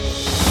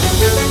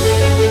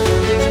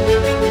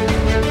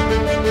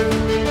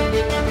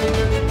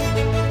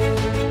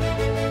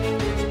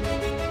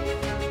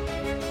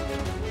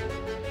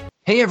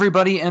Hey,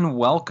 everybody, and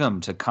welcome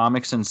to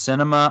Comics and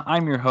Cinema.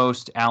 I'm your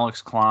host,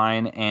 Alex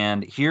Klein,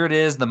 and here it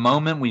is, the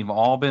moment we've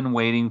all been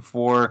waiting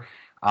for.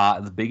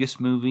 The biggest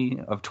movie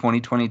of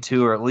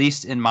 2022, or at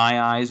least in my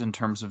eyes, in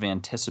terms of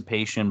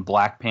anticipation,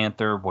 Black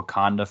Panther,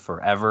 Wakanda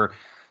Forever.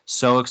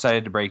 So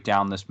excited to break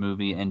down this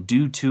movie, and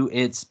due to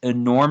its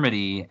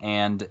enormity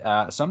and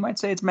some might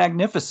say its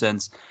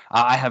magnificence,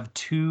 I have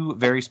two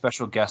very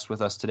special guests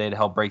with us today to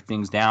help break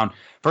things down.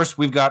 First,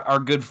 we've got our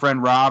good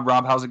friend Rob.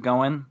 Rob, how's it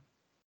going?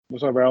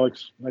 What's up,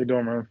 Alex? How you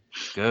doing, man?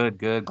 Good,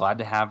 good. Glad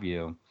to have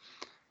you.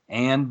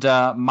 And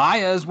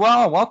Maya as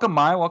well. Welcome,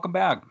 Maya. Welcome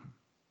back.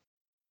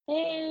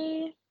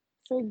 Hey,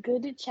 so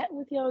good to chat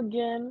with y'all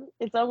again.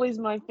 It's always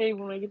my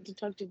favorite when I get to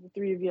talk to the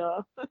three of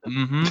y'all.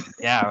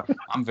 Yeah,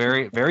 I'm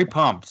very, very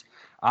pumped.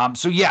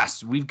 So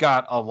yes, we've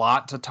got a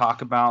lot to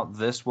talk about.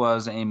 This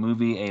was a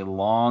movie a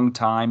long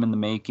time in the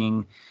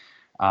making,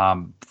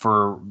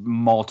 for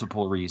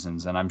multiple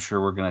reasons, and I'm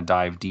sure we're going to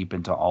dive deep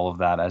into all of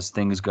that as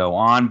things go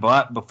on.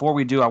 But before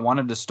we do, I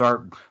wanted to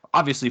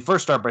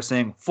first start by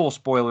saying full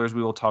spoilers.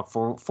 We will talk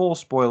for full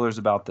spoilers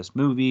about this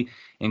movie,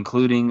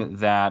 including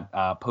that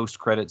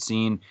post-credit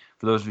scene.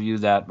 For those of you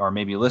that are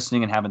maybe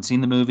listening and haven't seen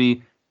the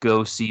movie,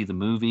 go see the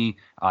movie.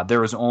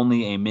 There is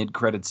only a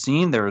mid-credit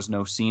scene. There is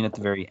no scene at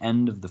the very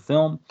end of the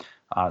film.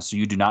 So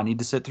you do not need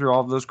to sit through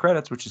all of those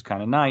credits, which is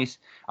kind of nice.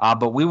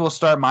 But we will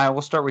start, Maya,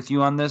 we'll start with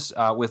you on this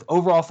with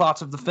overall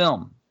thoughts of the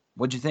film.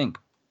 What'd you think?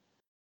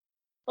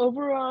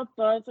 Overall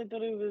thoughts, I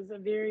thought it was a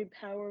very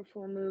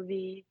powerful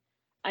movie.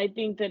 I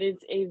think that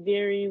it's a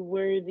very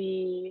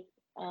worthy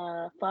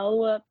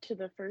follow-up to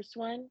the first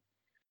one.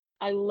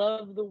 I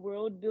love the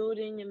world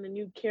building and the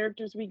new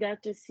characters we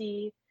got to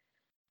see.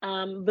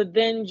 But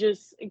then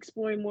just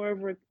exploring more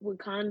of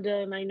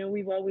Wakanda, and I know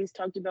we've always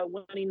talked about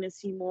wanting to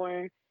see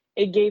more.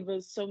 It gave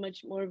us so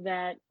much more of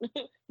that,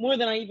 more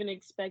than I even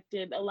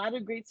expected. A lot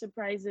of great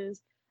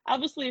surprises,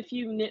 obviously a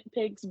few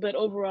nitpicks, but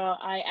overall,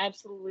 I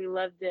absolutely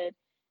loved it,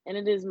 and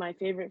it is my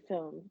favorite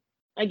film.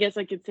 I guess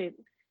I could say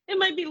it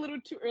might be a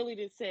little too early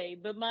to say,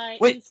 but my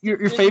Wait, instinct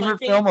your is my favorite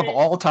film of favorite.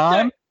 all Sorry,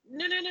 time?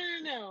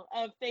 no.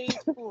 Phase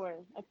four,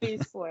 a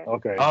phase four.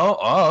 Okay.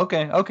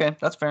 Okay,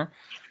 that's fair.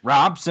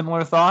 Rob,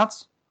 similar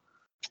thoughts?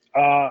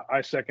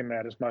 I second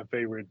that. It's my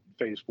favorite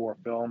Phase Four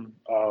film.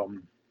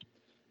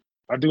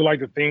 I do like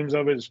the themes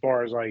of it as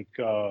far as like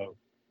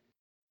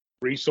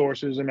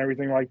resources and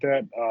everything like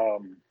that.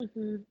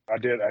 Hmm. I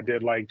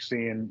did like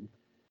seeing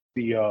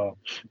the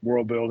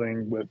world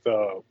building with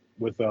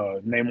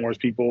Namor's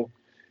people,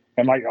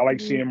 and like I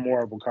like Hmm. seeing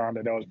more of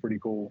Wakanda. That was pretty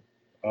cool.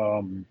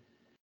 Um,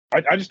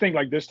 I just think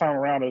like this time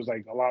around it was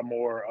like a lot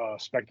more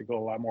spectacle,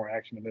 a lot more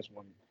action in this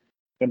one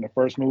than the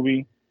first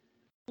movie.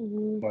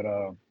 Hmm. But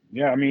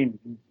yeah, I mean,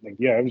 like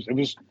yeah, it was to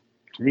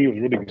me it was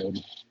really good.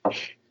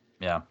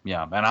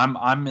 Yeah, and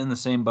I'm in the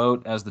same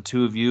boat as the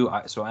two of you.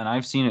 And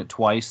I've seen it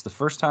twice. The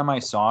first time I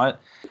saw it,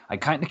 I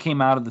kind of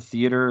came out of the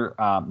theater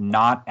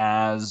not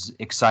as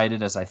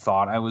excited as I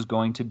thought I was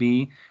going to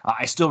be.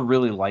 I still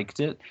really liked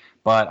it,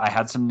 but I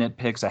had some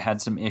nitpicks. I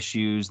had some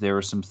issues. There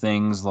were some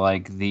things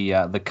like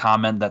the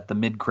comment that the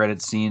mid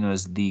credit scene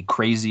was the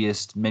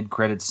craziest mid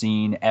credit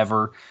scene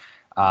ever.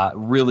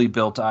 Really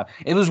built up.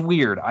 It was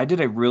weird. I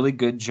did a really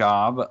good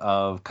job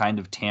of kind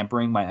of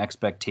tampering my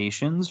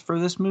expectations for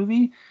this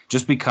movie,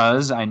 just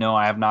because I know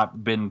I have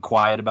not been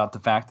quiet about the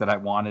fact that I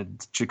wanted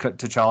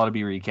T'Challa to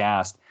be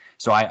recast.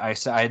 So I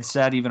had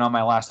said even on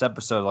my last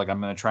episode, like I'm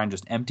going to try and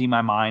just empty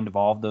my mind of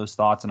all of those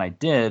thoughts, and I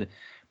did.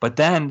 But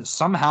then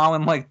somehow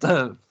in like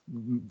the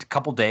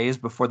couple days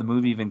before the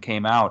movie even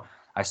came out,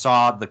 I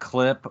saw the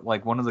clip,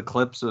 like one of the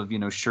clips of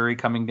Shuri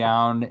coming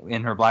down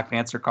in her Black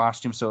Panther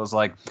costume. So it was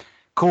like,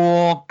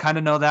 cool, kind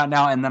of know that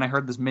now. And then I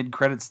heard this mid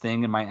credits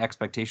thing, and my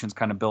expectations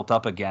kind of built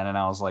up again. And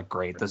I was like,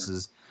 great, this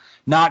is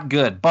not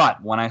good.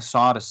 But when I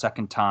saw it a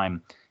second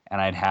time, and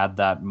I'd had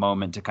that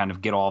moment to kind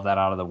of get all of that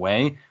out of the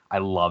way, I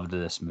loved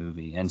this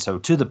movie. And so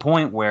to the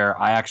point where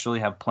I actually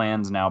have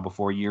plans now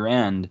before year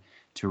end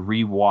to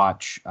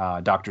rewatch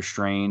Doctor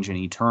Strange and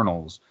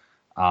Eternals,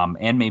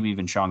 and maybe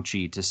even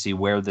Shang-Chi to see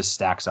where this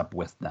stacks up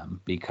with them,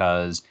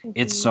 because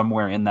it's Hmm.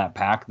 somewhere in that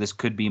pack. This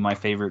could be my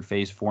favorite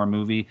Phase 4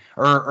 movie,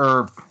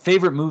 or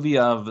favorite movie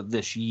of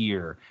this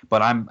year.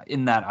 But I'm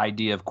in that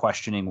idea of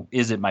questioning,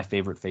 is it my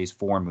favorite Phase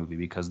 4 movie?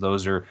 Because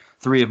those are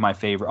three of my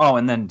favorite. Oh,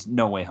 and then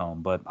No Way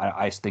Home. But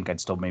I think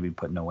I'd still maybe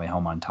put No Way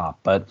Home on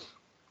top. But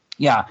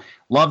yeah,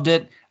 loved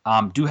it.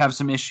 Do have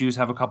some issues,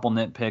 have a couple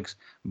nitpicks,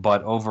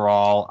 but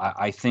overall,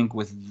 I think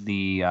with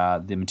the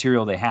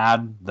material they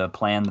had, the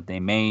plan that they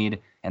made,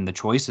 and the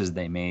choices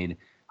they made,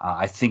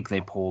 I think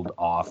they pulled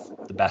off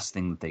the best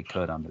thing that they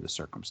could under the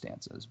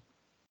circumstances.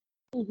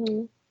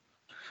 Hmm.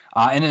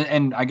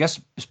 And I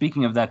guess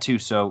speaking of that too,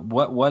 so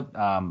what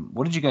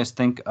did you guys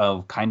think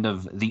of kind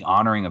of the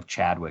honoring of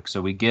Chadwick?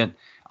 So we get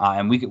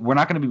and we're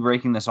not going to be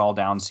breaking this all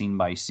down scene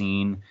by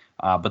scene,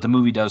 but the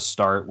movie does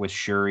start with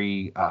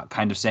Shuri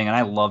kind of saying, and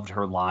I loved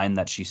her line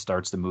that she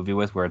starts the movie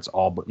with, where it's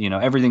all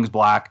everything's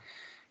black.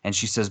 and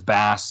she says,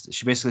 Bast,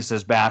 she basically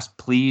says, Bast,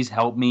 please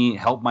help me,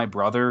 help my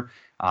brother.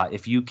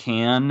 If you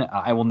can,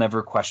 I will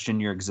never question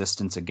your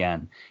existence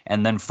again.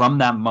 And then from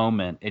that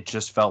moment, it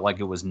just felt like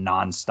it was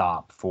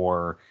nonstop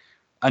for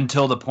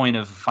until the point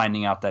of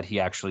finding out that he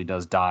actually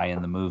does die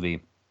in the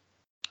movie.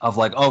 Of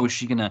like, oh, is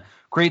she gonna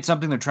create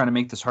something? They're trying to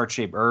make this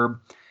heart-shaped herb.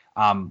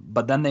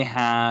 But then they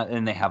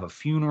have a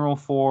funeral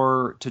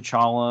for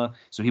T'Challa,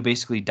 so he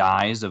basically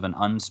dies of an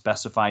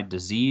unspecified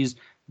disease,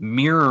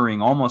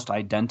 mirroring almost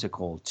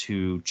identical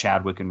to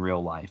Chadwick in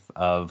real life,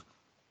 of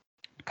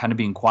kind of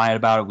being quiet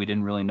about it. We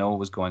didn't really know what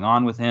was going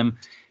on with him,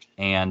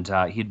 and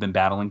he'd been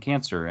battling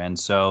cancer, and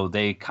so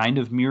they kind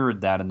of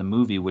mirrored that in the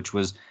movie, which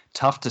was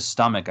tough to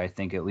stomach. I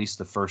think at least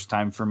the first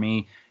time for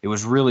me, it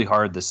was really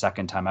hard the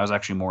second time. I was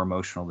actually more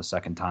emotional the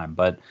second time,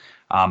 but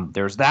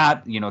there's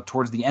that.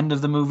 Towards the end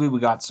of the movie, we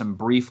got some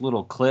brief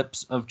little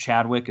clips of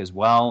Chadwick as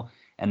well.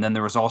 And then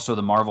there was also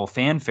the Marvel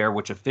fanfare,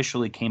 which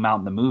officially came out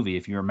in the movie.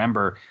 If you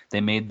remember,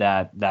 they made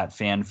that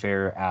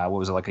fanfare, what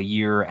was it, like a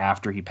year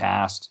after he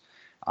passed,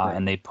 right.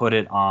 And they put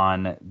it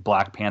on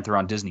Black Panther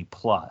on Disney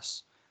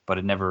Plus, but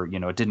it never,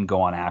 it didn't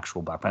go on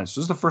actual Black Panther.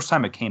 So this is the first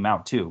time it came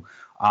out too.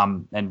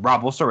 And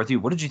Rob, we'll start with you.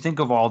 What did you think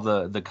of all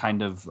the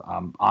kind of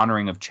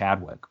honoring of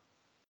Chadwick?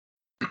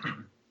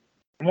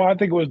 Well, I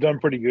think it was done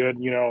pretty good.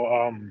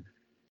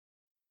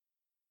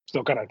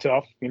 Still kind of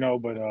tough,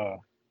 but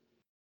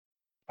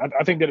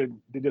I think that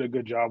they did a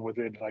good job with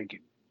it.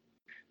 Like,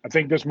 I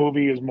think this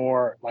movie is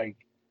more like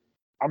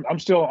I'm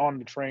still on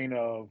the train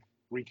of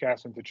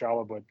recasting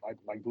T'Challa, but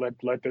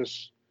let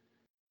this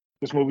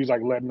movie's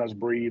like letting us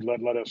breathe.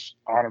 Let us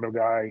honor the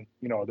guy,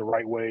 the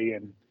right way,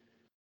 and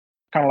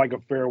kind of like a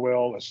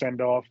farewell, a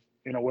send off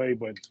in a way.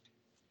 But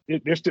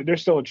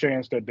there's still a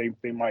chance that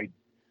they might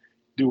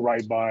do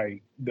right by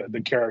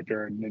the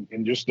character,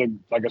 and just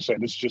like I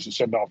said, this is just a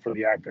send off for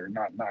the actor,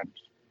 not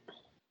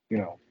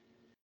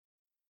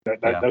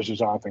that's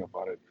just how I think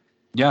about it.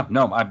 Yeah,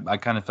 no, I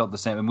kind of felt the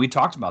same, and we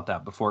talked about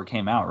that before it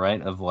came out,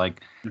 right? Of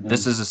like,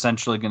 This is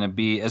essentially going to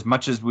be, as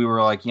much as we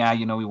were like, yeah,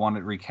 we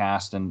wanted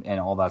recast and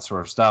all that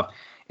sort of stuff.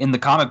 In the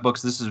comic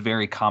books, this is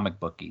very comic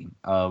booky,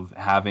 of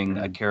having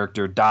a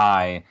character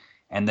die,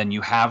 and then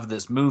you have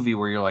this movie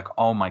where you're like,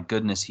 oh my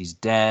goodness, he's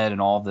dead, and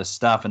all this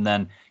stuff, and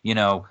then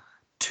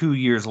 2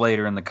 years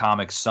later in the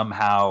comics,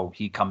 somehow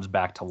he comes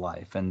back to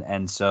life.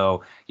 And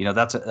so,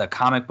 that's a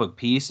comic book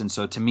piece. And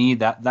so to me,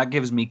 that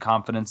gives me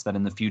confidence that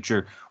in the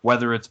future,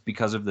 whether it's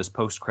because of this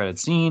post-credit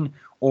scene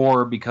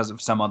or because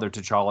of some other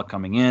T'Challa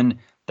coming in,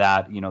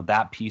 that,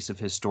 that piece of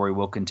his story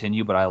will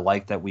continue. But I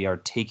like that we are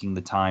taking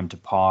the time to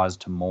pause,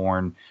 to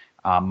mourn.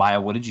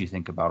 Maya, what did you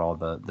think about all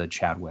the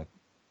Chadwick?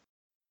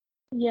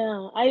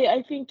 Yeah,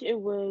 I think it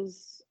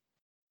was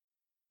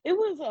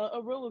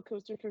a roller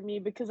coaster for me,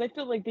 because I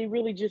feel like they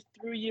really just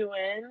threw you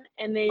in,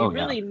 and they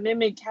really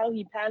mimicked how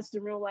he passed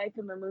in real life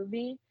in the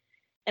movie.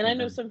 And I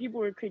know some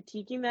people were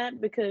critiquing that,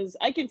 because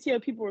I can see how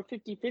people were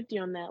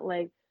 50-50 on that.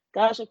 Like,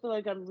 gosh, I feel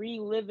like I'm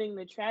reliving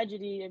the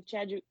tragedy of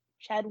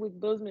Chadwick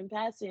Boseman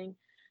passing.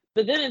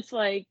 But then it's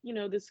like,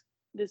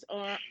 this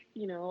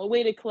a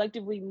way to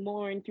collectively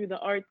mourn through the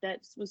art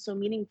that was so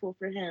meaningful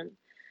for him.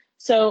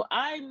 So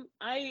I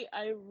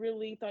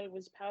really thought it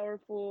was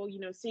powerful,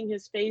 seeing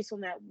his face on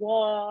that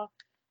wall,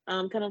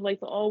 kind of like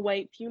the all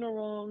white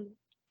funeral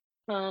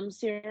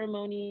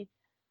ceremony.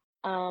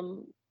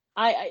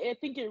 I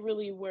think it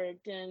really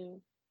worked,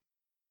 and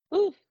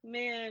oof,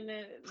 man,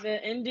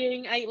 the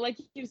ending. I, like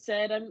you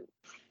said,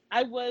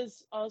 I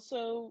was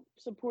also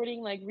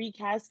supporting like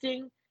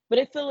recasting, but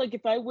I feel like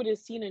if I would have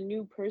seen a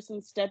new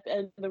person step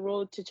into the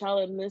role of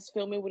T'Challa in this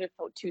film, it would have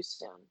felt too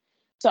soon.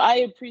 So I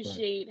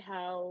appreciate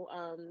how,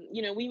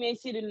 we may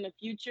see it in the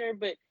future,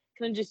 but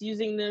kind of just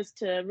using this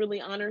to really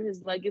honor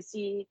his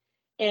legacy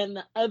and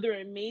the other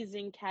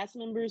amazing cast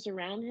members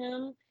around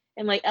him,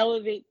 and like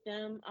elevate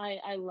them.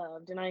 I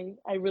loved, and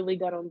I really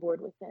got on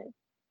board with it.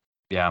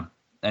 Yeah,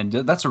 and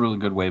that's a really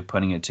good way of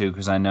putting it too,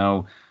 because I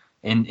know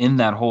in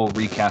that whole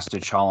recast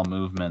T'Challa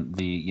movement,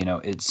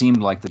 it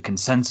seemed like the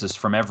consensus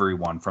from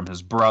everyone, from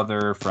his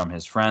brother, from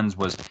his friends,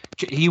 was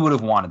he would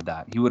have wanted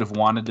that. He would have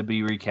wanted to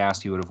be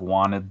recast. He would have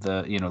wanted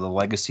the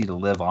legacy to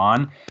live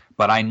on.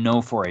 But I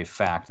know for a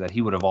fact that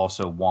he would have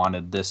also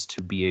wanted this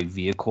to be a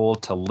vehicle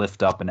to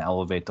lift up and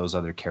elevate those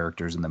other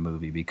characters in the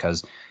movie,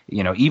 because,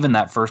 even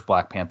that first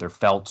Black Panther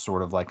felt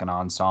sort of like an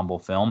ensemble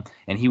film,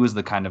 and he was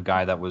the kind of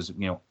guy that was,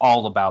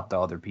 all about the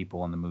other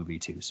people in the movie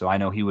too. So I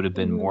know he would have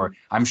been more,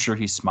 I'm sure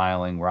he's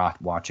smiling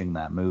watching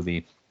that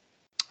movie.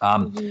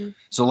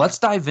 So let's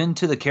dive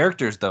into the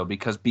characters though,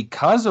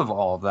 because of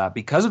all of that,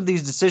 because of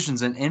these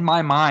decisions, and in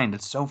my mind,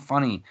 it's so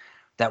funny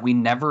that we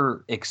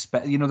never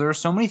expect, there are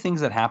so many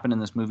things that happen in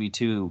this movie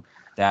too,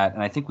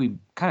 and I think we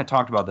kind of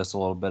talked about this a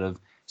little bit, of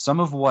some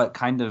of what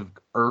kind of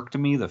irked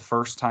me the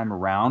first time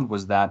around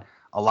was that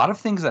a lot of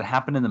things that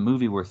happened in the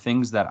movie were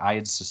things that I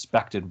had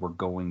suspected were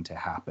going to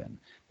happen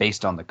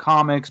based on the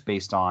comics,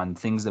 based on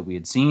things that we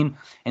had seen.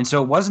 And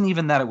so it wasn't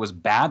even that it was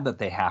bad that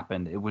they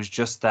happened. It was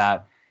just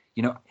that,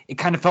 it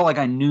kind of felt like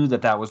I knew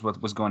that was what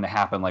was going to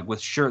happen. Like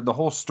with Shuri, the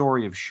whole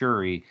story of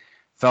Shuri,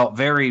 felt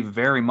very,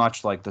 very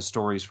much like the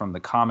stories from the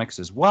comics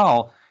as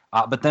well.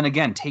 But then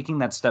again, taking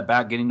that step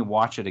back, getting to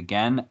watch it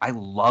again, I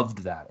loved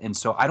that. And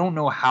so I don't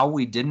know how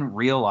we didn't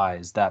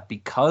realize that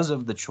because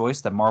of the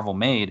choice that Marvel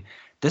made,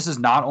 this is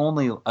not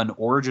only an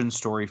origin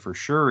story for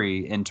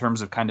Shuri in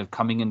terms of kind of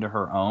coming into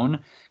her own.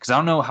 Because I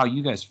don't know how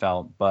you guys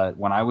felt, but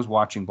when I was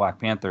watching Black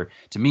Panther,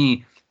 to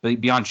me,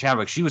 beyond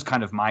Chadwick, she was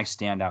kind of my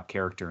standout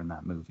character in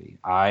that movie.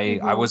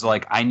 I was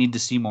like, I need to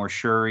see more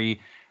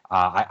Shuri.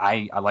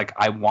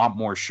 I want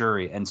more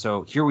Shuri, and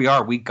so here we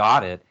are. We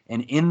got it,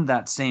 and in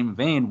that same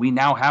vein, we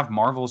now have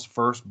Marvel's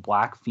first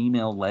Black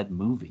female-led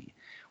movie.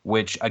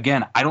 Which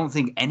again, I don't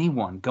think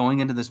anyone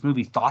going into this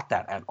movie thought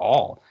that at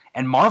all.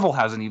 And Marvel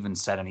hasn't even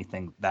said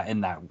anything that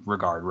in that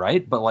regard,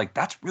 right? But like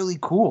that's really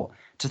cool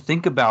to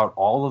think about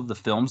all of the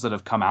films that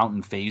have come out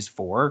in Phase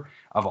 4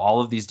 of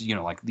all of these,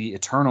 like the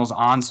Eternals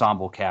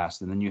ensemble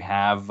cast, and then you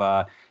have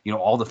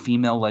all the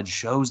female-led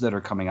shows that are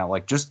coming out.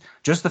 Like just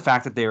the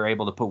fact that they are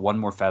able to put one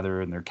more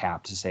feather in their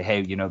cap to say,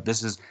 hey,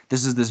 this is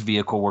this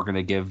vehicle we're going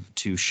to give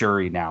to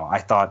Shuri now. I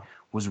thought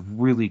was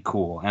really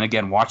cool. And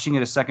again, watching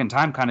it a second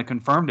time kind of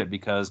confirmed it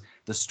because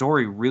the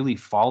story really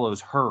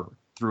follows her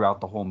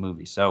throughout the whole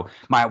movie. So,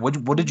 Maya,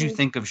 what did you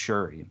think of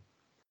Shuri?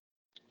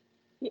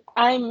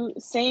 I'm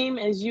same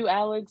as you,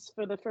 Alex.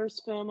 For the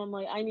first film, I'm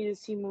like, I need to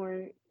see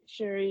more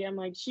Shuri. I'm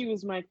like, she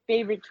was my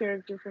favorite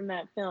character from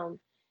that film.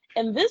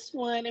 And this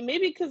one, and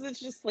maybe because it's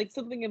just like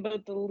something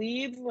about the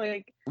leads,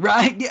 like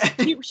right, yeah,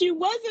 she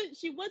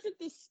wasn't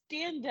the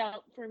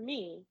standout for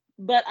me,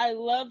 but I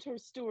loved her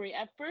story.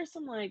 At first,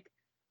 I'm like,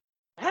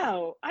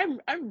 wow, I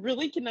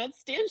really cannot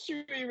stand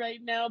Shuri right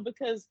now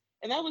because,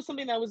 and that was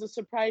something that was a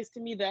surprise to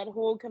me, that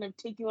whole kind of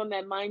taking on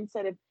that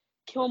mindset of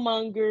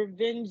Killmonger,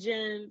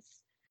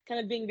 vengeance,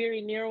 kind of being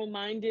very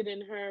narrow-minded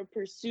in her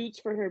pursuits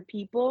for her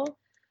people.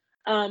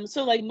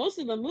 So like most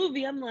of the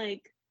movie, I'm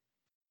like,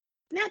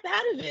 snap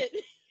out of it,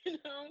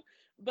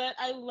 But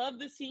I love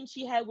the scene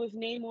she had with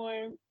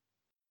Namor,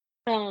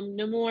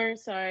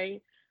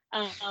 sorry.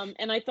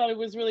 And I thought it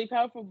was really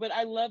powerful, but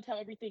I loved how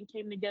everything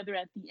came together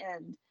at the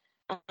end.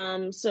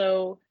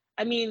 So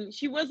I mean,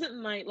 she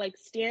wasn't my like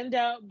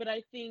standout, but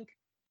I think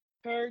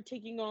her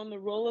taking on the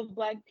role of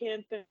Black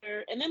Panther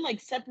and then like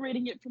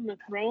separating it from the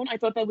throne, I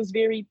thought that was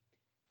very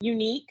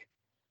unique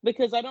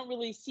because I don't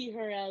really see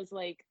her as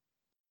like,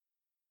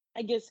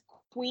 I guess,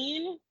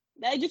 queen.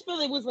 I just feel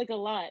it was like a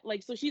lot.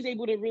 Like, so she's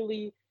able to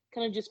really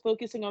kind of just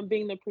focusing on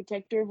being the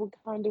protector of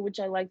Wakanda, which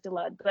I liked a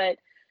lot. But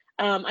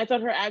I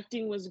thought her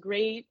acting was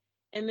great.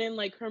 And then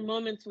like her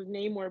moments with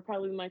Namor are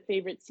probably my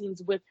favorite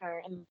scenes with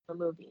her in the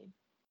movie.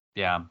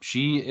 Yeah,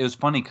 it was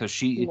funny because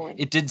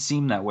it did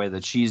seem that way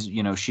that she's,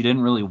 she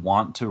didn't really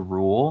want to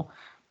rule,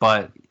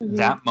 but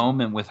that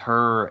moment with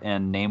her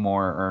and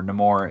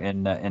Namor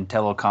in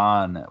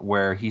Talokan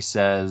where he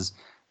says,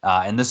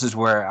 and this is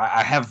where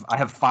I have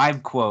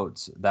 5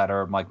 quotes that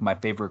are like my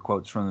favorite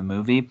quotes from the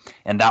movie,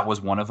 and that was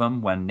one of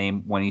them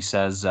when he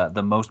says,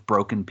 the most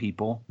broken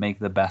people make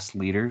the best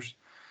leaders.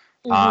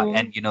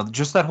 And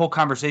just that whole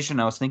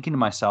conversation, I was thinking to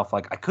myself,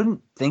 like, I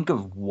couldn't think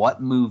of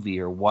what movie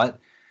or what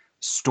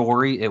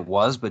story it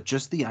was, but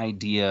just the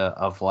idea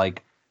of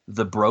like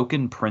the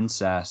broken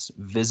princess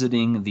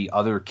visiting the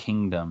other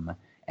kingdom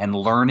and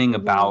learning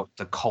about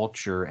the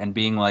culture and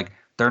being like,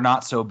 they're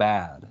not so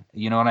bad.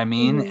 You know what I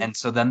mean? And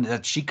so then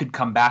that she could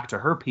come back to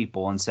her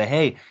people and say,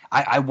 hey,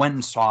 I went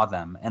and saw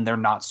them and they're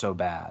not so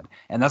bad.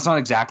 And that's not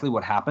exactly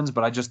what happens,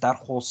 but that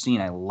whole scene,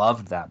 I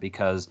loved that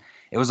because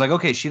it was like,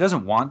 okay, she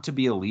doesn't want to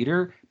be a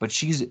leader, but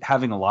she's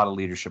having a lot of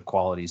leadership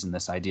qualities in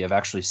this idea of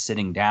actually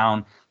sitting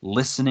down,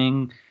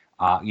 listening,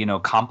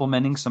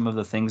 complimenting some of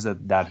the things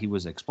that he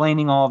was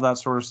explaining, all of that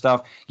sort of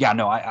stuff. Yeah,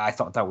 no, I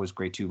thought that was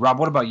great too. Rob,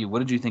 what about you? What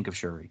did you think of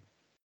Shuri?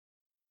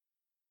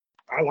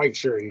 I like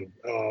Shuri.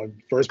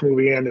 First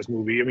movie and this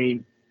movie. I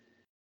mean,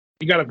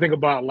 you got to think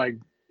about like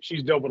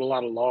she's dealt with a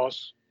lot of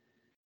loss,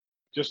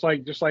 just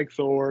like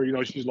Thor.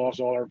 She's lost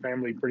all her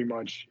family pretty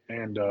much,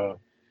 and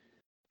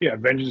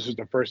vengeance is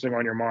the first thing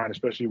on your mind,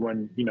 especially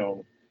when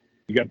you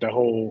got the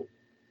whole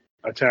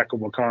attack of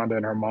Wakanda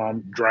and her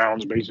mom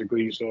drowns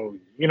basically. So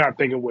you're not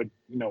thinking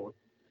you're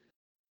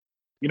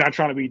not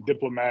trying to be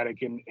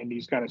diplomatic in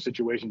these kind of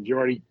situations. You're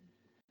already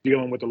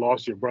dealing with the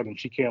loss of your brother and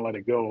she can't let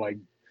it go. Like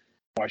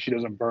why she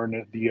doesn't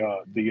burn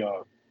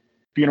the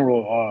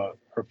funeral,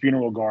 her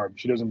funeral garb.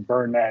 She doesn't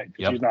burn that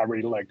because she's not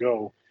ready to let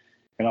go.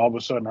 And all of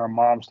a sudden her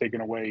mom's taken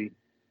away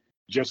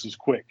just as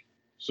quick.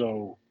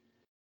 So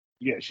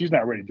yeah, she's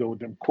not ready to deal with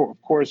them.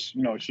 Of course,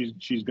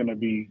 she's going to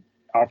be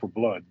out for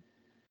blood.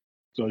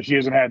 So she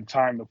hasn't had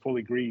time to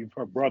fully grieve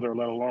her brother,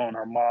 let alone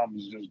her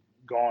mom's just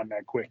gone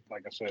that quick.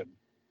 Like I said,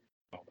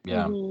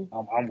 yeah,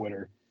 I'm with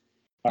her.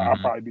 I'll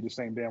probably be the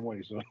same damn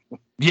way. So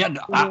yeah,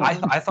 no,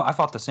 I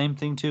thought the same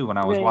thing too when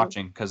I was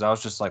watching because I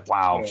was just like,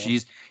 wow, she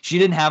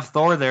didn't have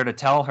Thor there to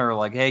tell her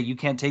like, hey, you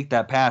can't take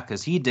that path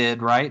because he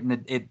did, right?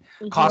 And it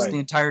cost the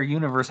entire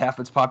universe half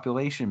its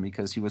population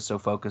because he was so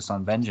focused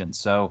on vengeance.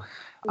 So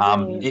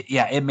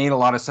it made a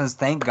lot of sense.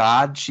 Thank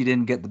God she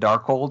didn't get the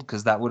Darkhold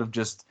because that would have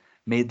just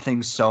made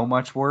things so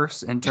much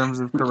worse in terms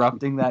of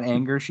corrupting that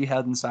anger she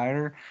had inside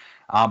her.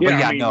 But Yeah, I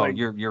yeah, mean, no, like,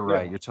 you're yeah,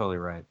 right. You're totally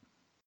right.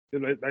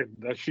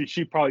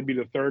 she'd probably be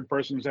the third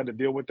person who's had to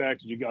deal with that.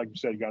 'Cause like you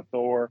said, you got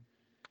Thor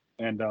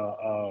and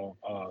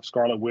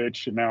Scarlet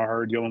Witch, and now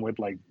her dealing with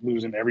like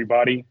losing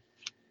everybody,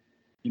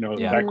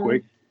 Yeah. that Mm-hmm.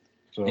 quick.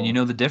 And you So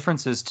know the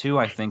difference is too,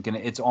 I think, and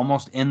it's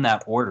almost in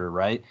that order,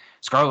 right?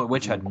 Scarlet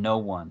Witch mhm, had no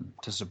one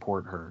to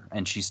support her,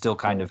 and she still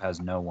kind right. of has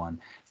no one.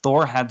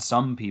 Thor had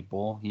some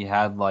people. He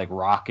had like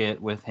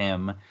Rocket with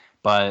him,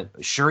 but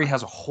Shuri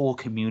has a whole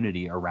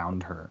community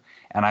around her.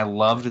 And I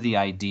loved the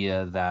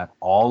idea that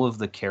all of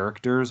the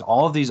characters,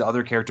 all of these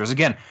other characters,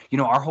 again,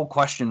 our whole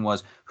question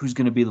was who's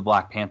going to be the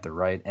Black Panther,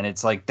 right? And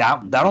it's like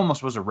that Mhm,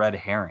 almost was a red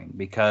herring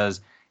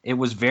because it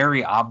was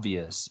very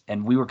obvious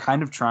and we were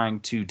kind of trying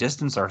to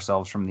distance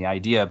ourselves from the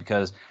idea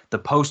because the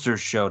posters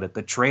showed it,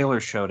 the trailer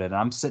showed it, and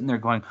I'm sitting there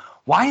going,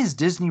 why is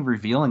Disney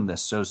revealing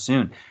this so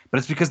soon? But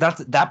it's because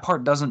that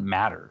part doesn't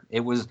matter.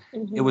 It was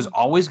Mm-hmm.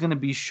 always going to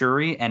be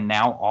Shuri, and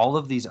now all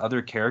of these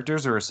other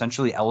characters are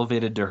essentially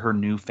elevated to her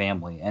new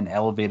family and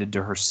elevated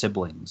to her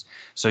siblings.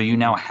 So you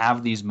now mhm,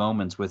 have these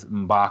moments with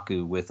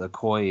M'Baku, with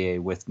Okoye,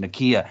 with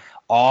Nakia.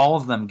 All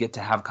of them get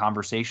to have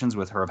conversations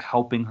with her of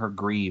helping her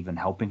grieve and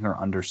helping her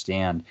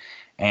understand.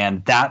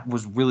 And that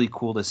was really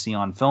cool to see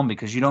on film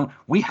because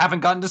we haven't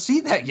gotten to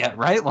see that yet,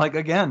 right? Like,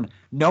 again,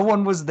 no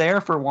one was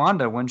there for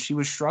Wanda when she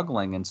was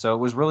struggling. And so it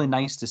was really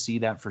nice to see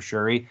that for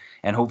Shuri.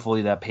 And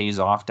hopefully that pays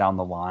off down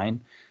the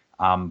line.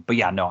 But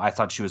yeah, no, I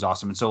thought she was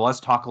awesome. And so let's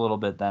talk a little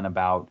bit then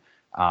about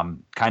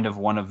kind of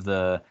one of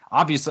the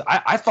obviously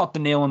I thought the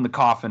nail in the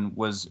coffin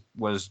was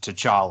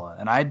T'Challa.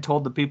 And I had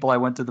told the people I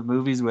went to the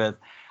movies with,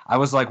 I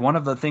was like, one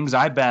of the things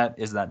I bet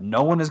is that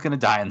no one is going to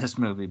die in this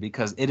movie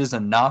because it is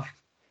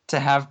enough to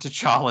have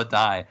T'Challa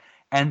die.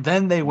 And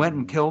then they went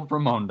and mhm. killed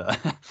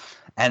Ramonda.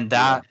 And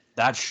Yeah.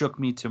 that shook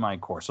me to my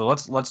core. So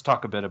let's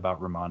talk a bit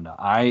about Ramonda.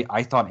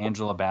 I thought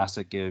Angela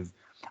Bassett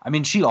I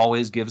mean, she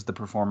always gives the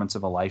performance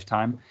of a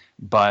lifetime,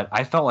 but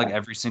I felt like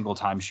every single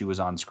time she was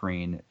on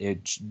screen,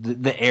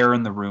 the air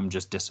in the room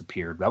just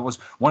disappeared. That was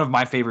one of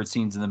my favorite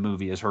scenes in the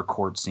movie is her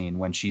court scene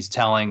when she's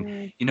telling,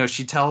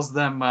 she tells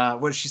them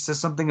what she says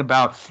something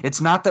about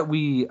it's not that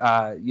we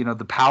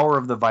the power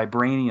of the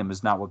vibranium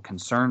is not what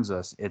concerns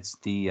us. It's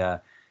the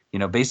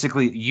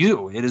basically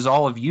it is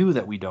all of you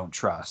that we don't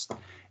trust.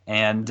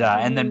 And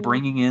then Mm-hmm.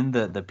 bringing in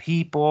the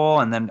people,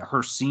 and then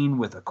her scene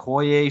with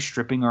Okoye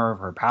stripping her of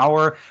her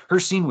power, her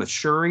scene with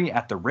Shuri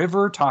at the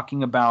river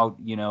talking about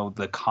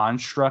the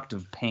construct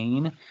of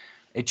pain.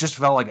 It just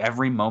felt like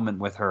every moment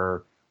with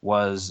her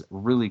was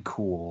really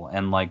cool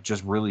and like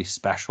just really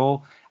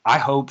special. I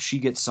hope she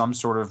gets some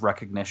sort of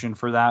recognition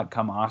for that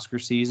come Oscar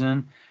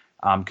season,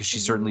 because she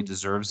certainly Mm-hmm.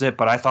 deserves it.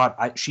 But I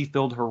thought she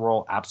filled her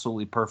role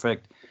absolutely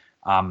perfect,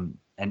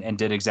 and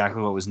did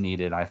exactly what was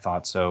needed. I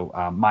thought so.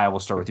 Maya, we'll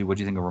start with you. What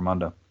do you think of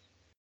Ramonda?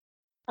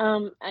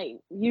 I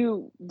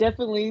you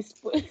definitely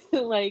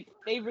like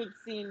favorite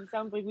scene.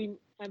 Sounds like we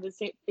had the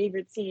same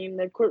favorite scene.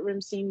 The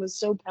courtroom scene was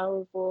so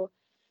powerful,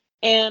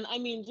 and I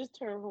mean, just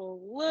her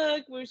whole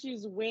look, where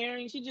she's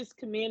wearing, she just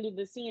commanded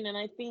the scene. And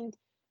I think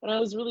when I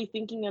was really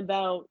thinking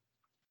about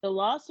the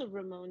loss of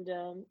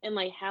Ramonda and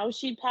like how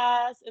she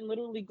passed, and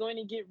literally going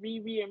to get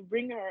Riri and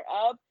bring her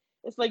up,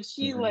 it's like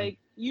she Mhm. like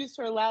used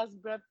her last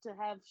breath to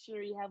have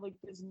Shuri have like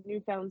this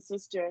newfound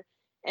sister,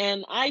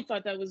 and I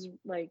thought that was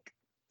like,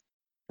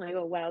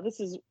 oh wow,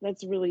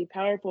 that's really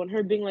powerful. And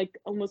her being like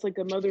almost like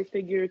a mother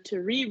figure to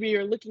Riri,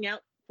 or looking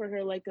out for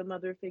her like a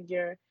mother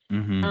figure.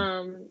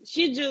 Mm-hmm.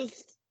 She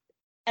just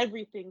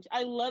everything.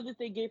 I love that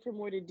they gave her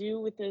more to do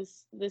with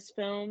this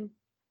film,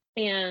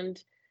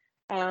 and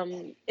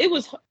it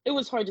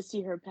was hard to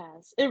see her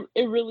pass.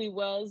 It really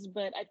was,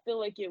 but I feel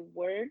like it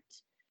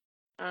worked.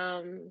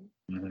 Um,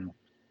 Mhm.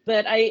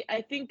 but I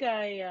think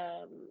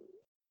well,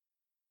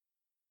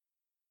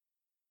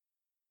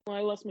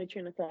 I lost my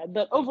train of thought.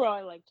 But overall,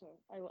 I liked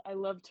her. I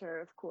loved her,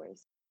 of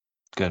course.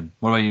 Good.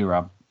 What about you,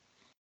 Rob?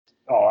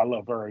 Oh, I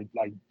love her.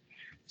 Like,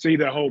 see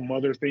that whole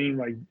mother theme.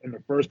 Like in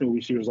the first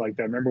movie, she was like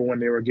that. Remember when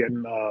they were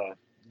getting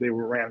they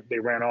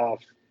ran off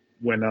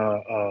when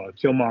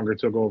Killmonger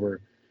took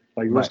over.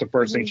 Like, what's Right. the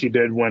first thing Hmm. she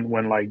did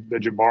when like the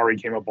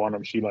Jabari came up on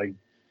them? She like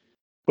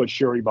put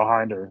Shuri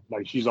behind her.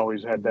 Like she's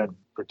always had that Hmm.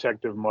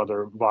 protective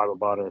mother vibe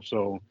about her.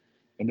 So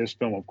in this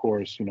film, of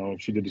course,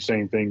 she did the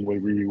same thing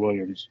with Riri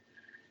Williams.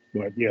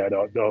 But yeah,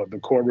 the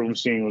courtroom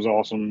scene was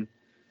awesome.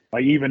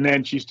 Like even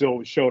then, she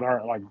still showed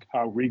her like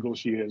how regal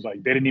she is.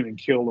 Like they didn't even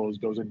kill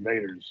those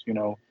invaders.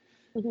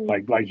 Hmm.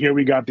 Like here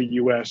we got the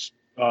U.S.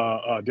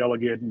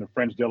 Delegate and the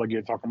French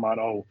delegate talking about,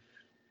 oh,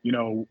 you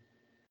know,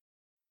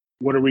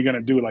 what are we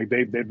gonna do? Like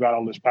they've got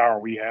all this power,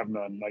 we have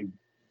none. Like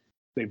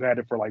they've had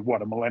it for like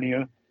what, a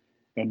millennia,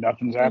 and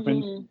nothing's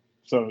happened. Hmm.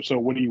 So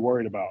what are you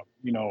worried about?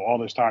 All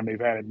this time they've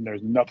had it and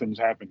there's nothing's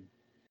happened.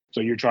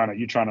 So you're trying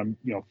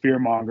to fear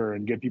monger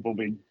and get people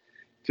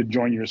to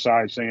join your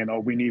side, saying, oh,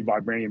 we need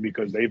vibranium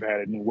because they've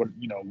had it, and what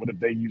if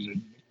they use it?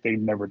 They've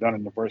never done it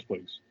in the first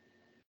place.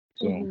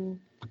 So Hmm.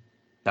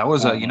 That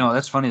was I don't know.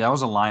 that's funny. That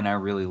was a line I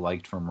really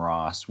liked from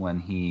Ross when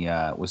he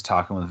was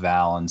talking with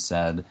Val and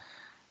said,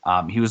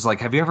 he was like,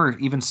 have you ever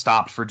even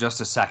stopped for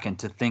just a second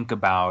to think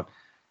about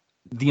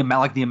the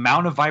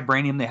amount of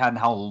vibranium they had and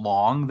how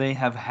long they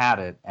have had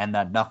it, and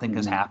that nothing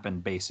has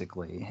happened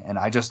basically. And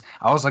I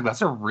was like,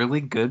 that's a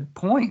really good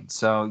point.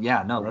 So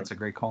yeah, no, that's a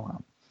great call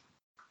out.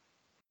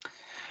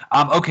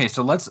 Okay,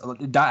 so let's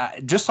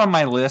just on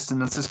my list, and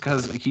that's just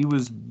because he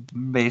was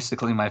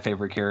basically my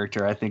favorite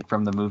character, I think,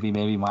 from the movie.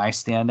 Maybe my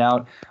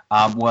standout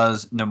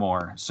was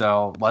Namor.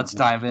 So let's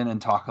dive in and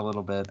talk a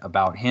little bit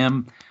about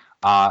him.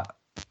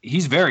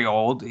 He's very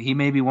old. He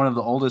may be one of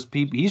the oldest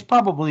people. He's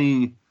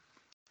probably,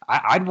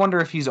 I'd wonder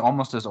if he's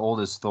almost as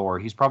old as Thor.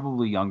 He's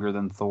probably younger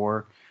than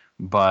Thor.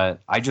 But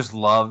I just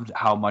loved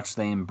how much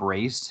they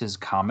embraced his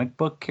comic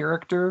book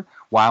character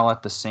while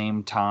at the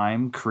same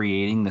time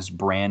creating this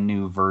brand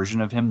new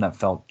version of him that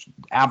felt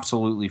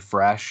absolutely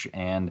fresh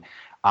and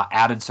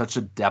added such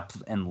a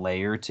depth and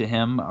layer to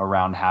him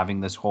around having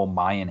this whole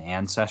Mayan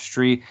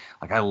ancestry.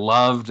 Like I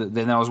loved,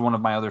 then that was one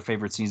of my other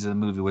favorite scenes of the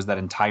movie was that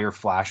entire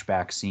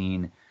flashback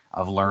scene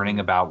of learning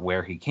about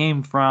where he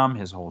came from,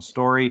 his whole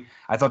story.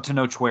 I thought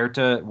Tenoch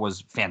Huerta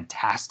was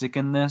fantastic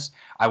in this.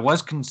 I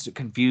was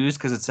confused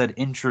because it said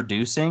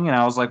introducing, and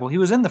I was like, well, he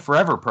was in the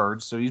Forever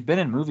Purge, so he's been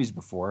in movies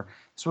before.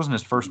 This wasn't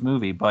his first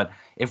movie, but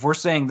if we're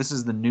saying this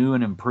is the new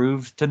and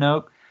improved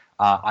Tenoch,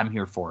 I'm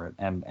here for it.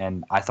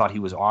 And I thought he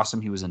was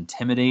awesome. He was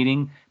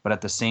intimidating, but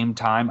at the same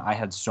time, I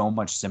had so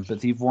much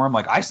sympathy for him.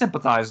 Like I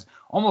sympathized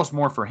almost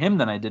more for him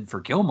than I did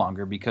for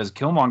Killmonger because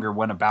Killmonger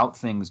went about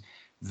things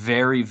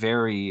very,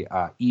 very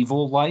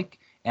evil-like,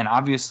 and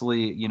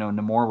obviously, you know,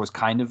 Namor was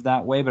kind of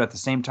that way, but at the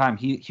same time,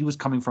 he was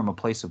coming from a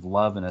place of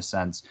love in a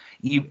sense,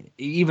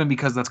 even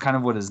because that's kind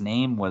of what his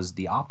name was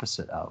the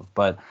opposite of.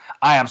 But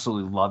I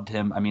absolutely loved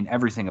him. I mean,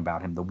 everything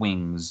about him, the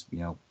wings, you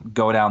know,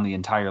 go down the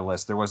entire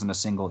list. There wasn't a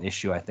single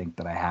issue I think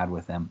that I had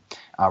with him.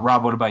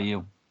 Rob, what about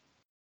you?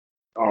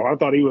 Oh, I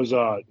thought he was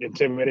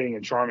intimidating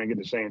and charming at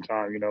the same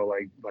time. You know,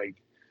 like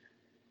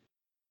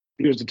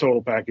he was the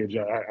total package.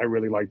 I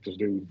really liked this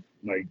dude.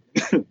 Like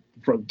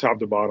from top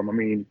to bottom. I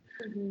mean,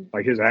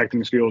 like his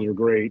acting skills were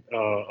great.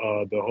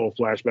 The whole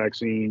flashback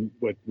scene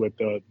with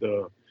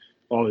the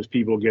all his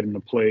people getting the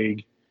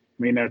plague.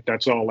 I mean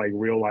that's all like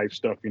real life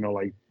stuff. You know,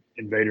 like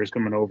invaders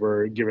coming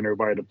over, giving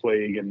everybody the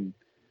plague, and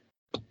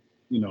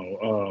you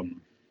know,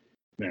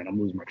 man,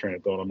 I'm losing my train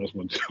of thought on this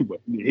one too.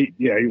 But he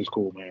was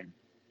cool, man.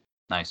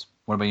 Nice.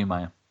 What about you,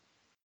 Maya?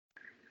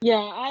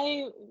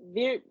 Yeah,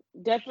 they're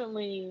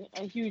definitely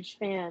a huge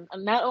fan.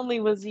 Not only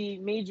was he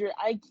major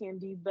eye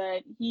candy,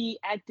 but he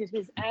acted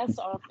his ass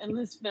off in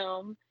this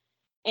film.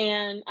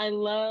 And I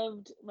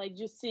loved like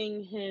just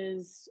seeing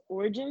his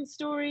origin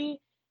story.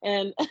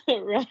 And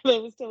rather I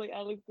was telling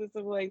Alex this,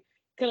 of like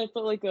kind of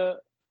felt like a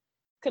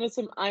kind of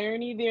some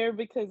irony there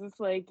because it's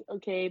like,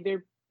 okay,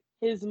 they're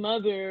his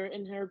mother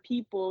and her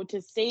people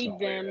to save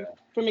them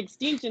from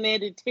extinction. They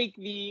had to take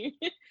the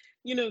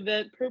you know,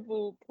 that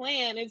purple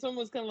plant. It's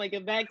almost kind of like a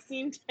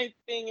vaccine type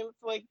thing. And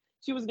it's like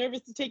she was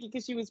nervous to take it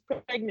because she was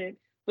pregnant.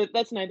 But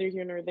that's neither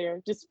here nor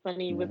there. Just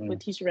funny with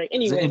Letitia Wright.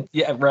 Anyway.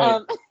 Yeah,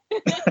 right.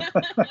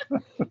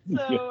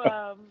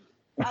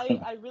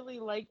 I really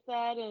like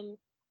that, and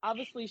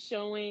obviously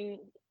showing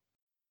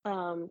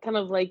kind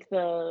of like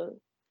the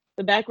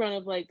background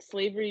of like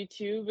slavery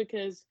too,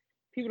 because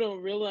people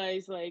don't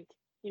realize like,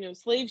 you know,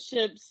 slave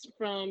ships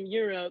from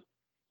Europe,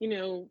 you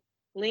know,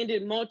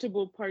 landed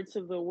multiple parts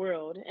of the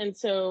world, and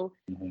so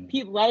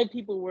a lot of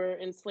people were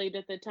enslaved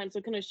at that time.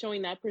 So kind of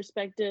showing that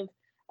perspective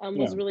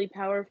was really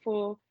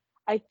powerful.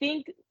 I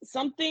think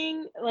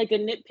something like a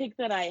nitpick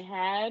that I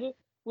had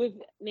with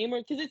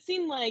Namor, because it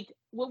seemed like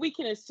what we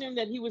can assume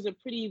that he was a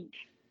pretty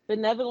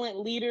benevolent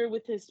leader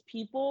with his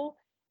people,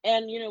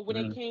 and you know when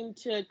it came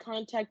to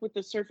contact with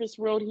the surface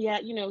world, he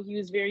had, you know, he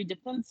was very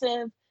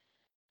defensive.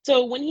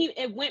 So when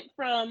it went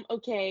from,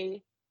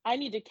 okay, I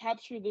need to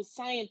capture the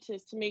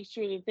scientists to make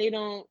sure that they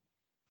don't,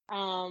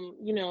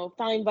 you know,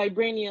 find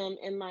vibranium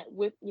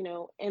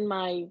in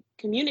my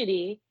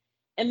community,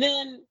 and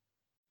then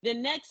the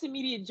next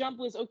immediate jump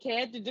was, okay,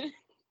 I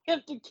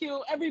have to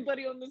kill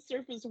everybody on the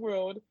surface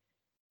world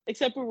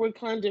except for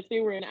Wakanda if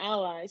they were an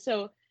ally.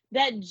 So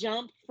that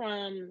jump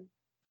from,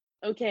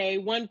 okay,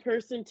 one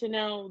person to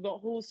now the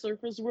whole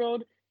surface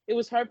world, it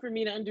was hard for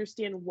me to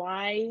understand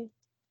why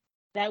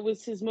that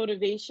was his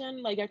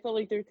motivation. Like I felt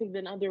like there could have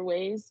been other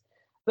ways.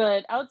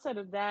 But outside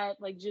of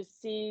that, like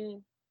just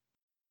seeing,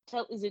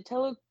 is it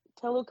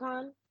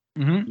Telecon?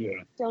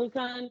 Yeah.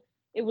 Telecon.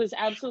 It was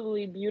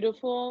absolutely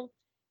beautiful,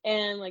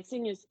 and like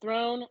seeing his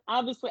throne.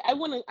 Obviously, I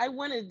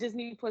want a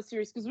Disney Plus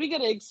series because we got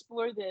to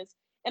explore this.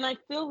 And I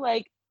feel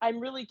like I'm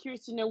really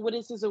curious to know what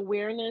is his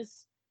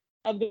awareness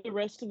of the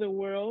rest of the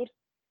world.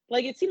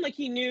 Like it seemed like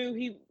he knew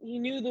the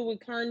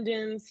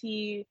Wakandans.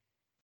 He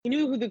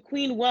knew who the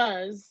queen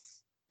was.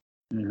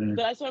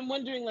 But so I'm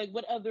wondering like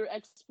what other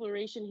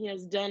exploration he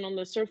has done on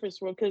the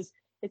surface world, because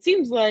it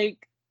seems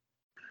like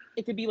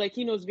it could be like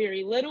he knows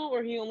very little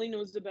or he only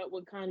knows about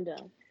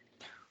Wakanda.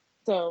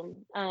 So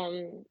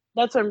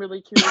that's why I'm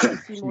really curious to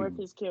see more of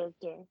his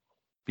character.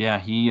 Yeah,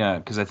 he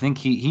because I think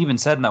he even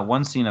said in that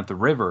one scene at the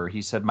river,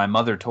 he said, "My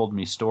mother told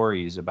me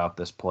stories about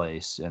this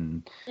place,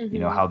 and you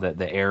know how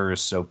the air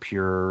is so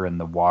pure and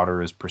the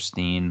water is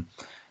pristine."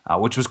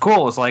 which was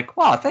cool. It's like,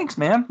 wow, thanks,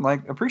 man.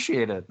 Like,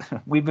 appreciate it.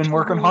 We've been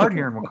working hard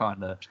here in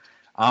Wakanda.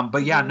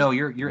 But yeah, no,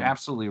 you're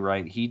absolutely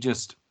right. He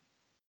just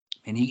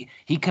and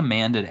he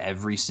commanded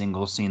every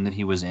single scene that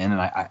he was in, and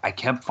I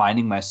kept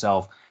finding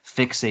myself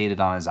fixated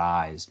on his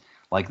eyes.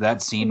 Like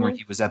that scene where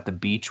he was at the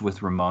beach with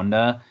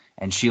Ramonda,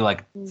 and she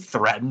like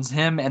threatens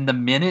him, and the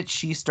minute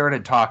she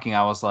started talking,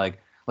 I was like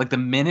the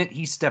minute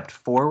he stepped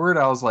forward,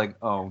 I was like,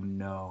 oh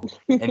no.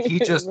 And he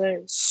just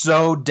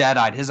so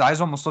dead-eyed. His eyes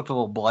almost looked a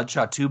little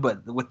bloodshot too,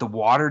 but with the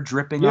water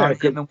dripping on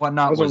him and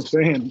whatnot, that's what I'm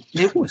saying.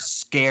 It was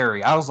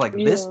scary. I was like,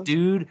 this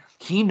dude,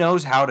 he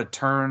knows how to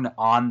turn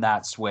on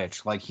that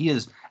switch. Like he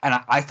is, and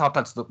I thought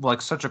that's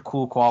like such a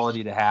cool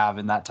quality to have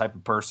in that type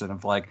of person.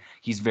 Of like,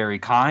 he's very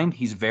kind,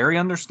 he's very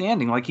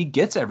understanding, like he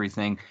gets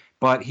everything,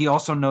 but he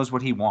also knows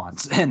what he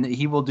wants, and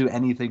he will do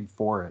anything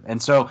for it.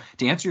 And so,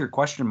 to answer your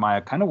question,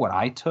 Maya, kind of what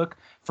I took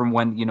from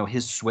when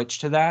his switch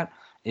to that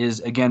is,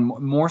 again,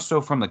 more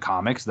so from the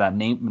comics, that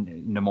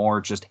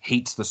Namor just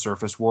hates the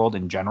surface world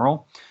in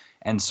general.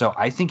 And so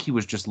I think he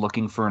was just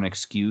looking for an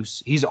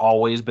excuse. He's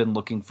always been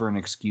looking for an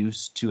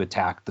excuse to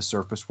attack the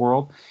surface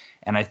world.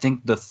 And I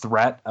think the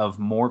threat of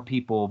more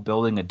people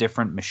building a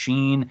different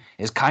machine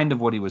is kind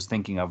of what he was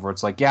thinking of, where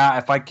it's like, yeah,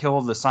 if I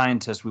kill the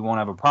scientist, we won't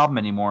have a problem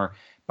anymore.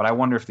 But I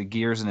wonder if the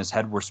gears in his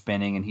head were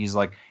spinning, and he's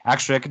like,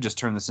 actually, I could just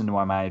turn this into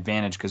my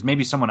advantage because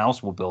maybe someone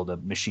else will build a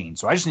machine.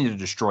 So I just need to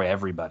destroy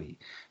everybody.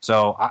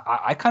 So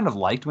I kind of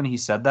liked when he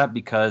said that,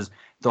 because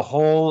the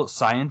whole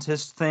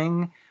scientist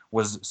thing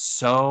was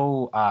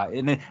so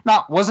and it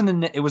was a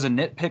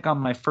nitpick on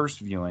my first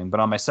viewing, but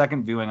on my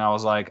second viewing I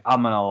was like,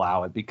 I'm gonna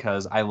allow it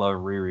because I love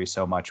Riri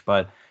so much,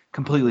 but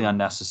completely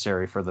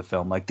unnecessary for the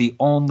film. Like the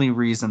only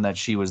reason that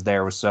she was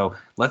there was so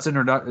let's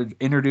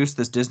introduce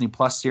this Disney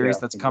Plus series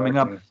that's coming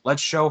up.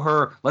 Let's show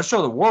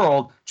the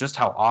world just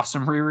how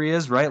awesome Riri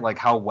is, right? Like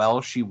how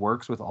well she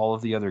works with all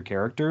of the other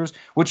characters,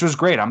 which was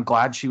great. I'm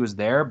glad she was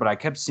there, but I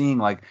kept seeing,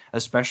 like,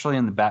 especially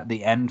in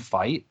the end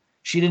fight,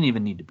 she didn't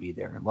even need to be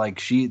there.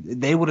 Like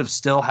they would have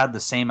still had the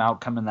same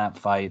outcome in that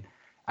fight.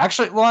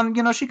 Actually,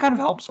 well, she kind of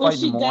helps fight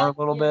Namor a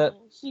little bit.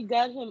 She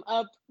got him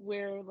up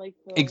where, like,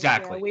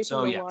 exactly. away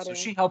so from the water. So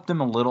she helped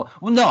him a little.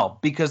 Well, no,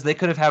 because they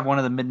could have had one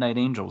of the Midnight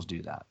Angels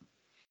do that.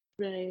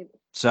 Right.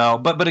 So,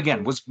 but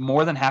again, was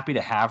more than happy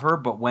to have her.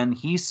 But when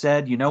he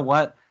said, you know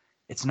what,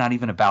 it's not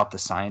even about the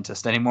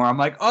scientist anymore, I'm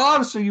like,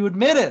 oh, so you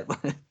admit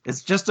it?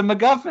 It's just a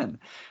MacGuffin.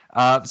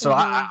 So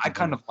I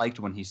kind of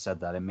liked when he said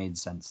that. It made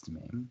sense to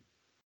me.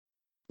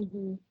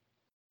 Mm-hmm.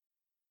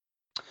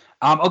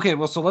 Okay,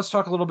 well, so let's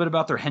talk a little bit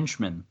about their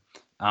henchmen,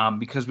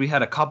 because we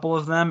had a couple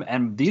of them,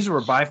 and these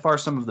were by far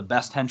some of the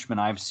best henchmen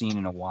I've seen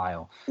in a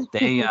while.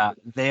 They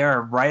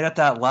are right at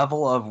that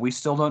level of we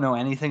still don't know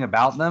anything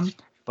about them,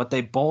 but they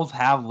both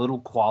have little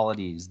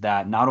qualities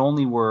that not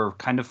only were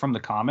kind of from the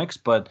comics,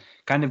 but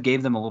kind of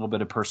gave them a little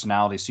bit of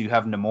personality. So you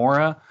have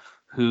Namora,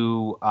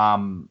 who,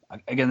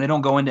 again, they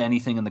don't go into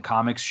anything in the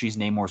comics. She's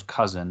Namor's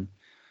cousin.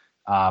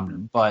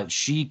 But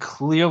she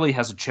clearly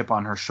has a chip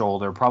on her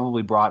shoulder,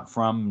 probably brought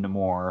from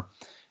Namor.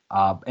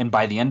 And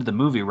by the end of the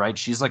movie, right,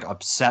 she's like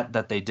upset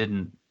that they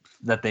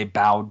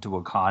bowed to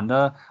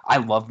Wakanda. I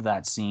loved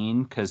that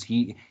scene because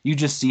you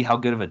just see how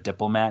good of a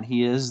diplomat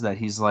he is, that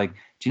he's like,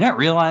 do you not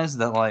realize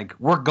that, like,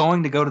 we're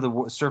going to go to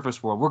the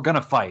surface world, we're going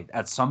to fight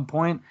at some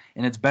point,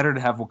 and it's better to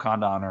have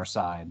Wakanda on our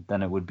side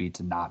than it would be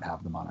to not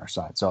have them on our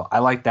side. So I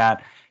like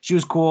that. She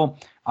was cool.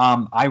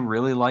 I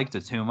really liked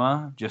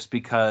Atuma just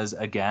because,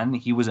 again,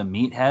 he was a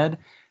meathead,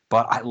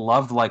 but I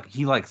loved, like,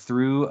 he like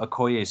threw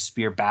Okoye's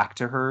spear back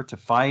to her to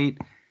fight,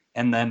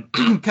 and then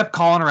kept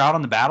calling her out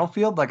on the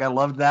battlefield. Like, I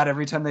loved that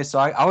every time they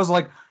saw it. I was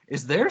like,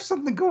 is there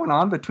something going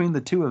on between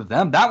the two of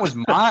them? That was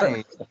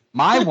my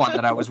one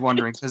that I was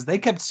wondering, because they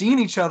kept seeing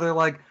each other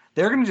like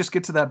they're going to just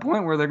get to that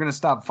point where they're going to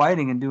stop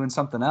fighting and doing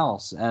something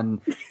else. And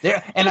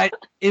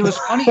it was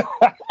funny.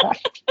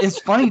 It's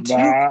funny too.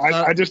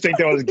 I just think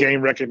that was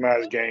game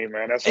recognized game,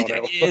 man. That's all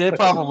that was. It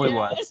probably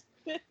was.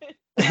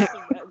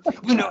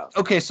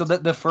 Okay, so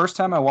the first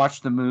time I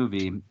watched the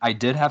movie, I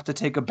did have to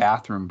take a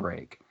bathroom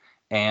break.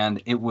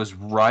 And it was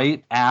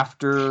right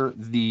after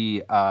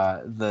the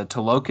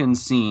Talokan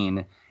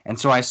scene. And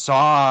so I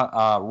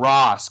saw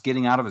Ross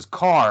getting out of his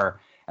car,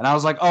 and I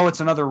was like, oh,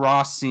 it's another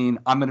Ross scene.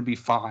 I'm going to be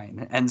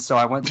fine. And so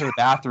I went to the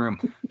bathroom,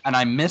 and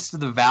I missed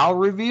the Val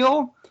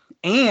reveal,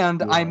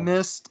 and I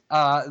missed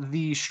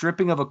the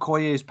stripping of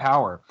Okoye's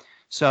power.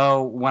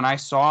 So when I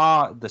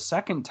saw the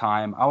second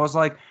time, I was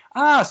like,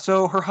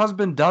 so her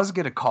husband does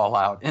get a call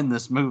out in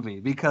this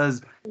movie,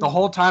 because the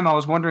whole time I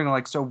was wondering,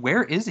 like, so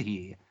where is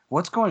he?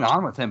 What's going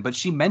on with him? But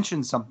she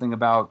mentioned something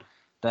about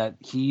that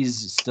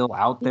he's still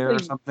out there or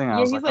something.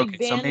 I was like,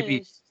 okay, so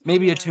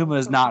maybe Atuma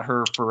is not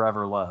her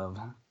forever love.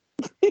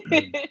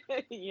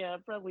 Yeah,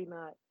 probably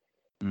not.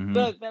 Mm-hmm.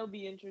 But that'll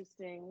be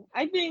interesting.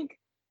 I think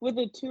with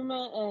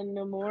Atuma and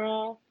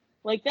Namora,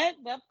 like that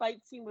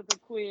fight scene with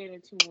Okoye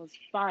and Atuma was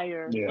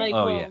fire. Yeah.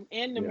 Like,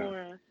 and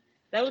Namora. Yeah.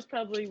 That was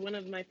probably one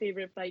of my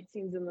favorite fight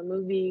scenes in the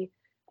movie.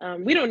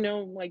 We don't know,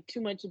 like, too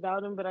much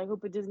about him, but I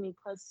hope a Disney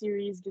Plus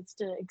series gets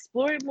to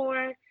explore it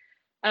more.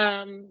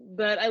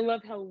 But I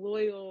love how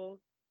loyal,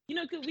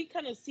 because we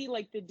kind of see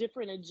like the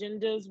different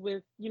agendas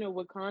with,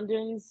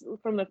 Wakandans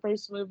from the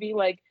first movie.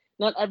 Like,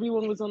 not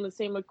everyone was on the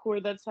same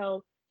accord. That's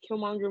how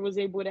Killmonger was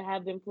able to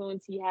have the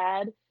influence he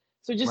had.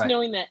 So just Right.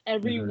 knowing that Mhm.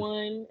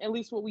 everyone, at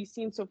least what we've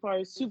seen so far,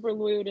 is super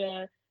loyal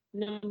to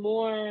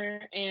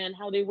Namor and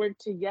how they work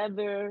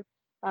together.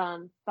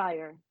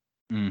 Fire.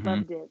 Mm-hmm.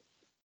 Loved it.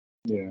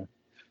 Yeah.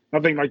 I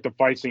think like the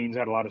fight scenes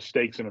had a lot of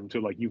stakes in them too.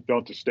 Like you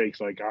felt the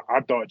stakes. Like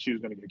I thought she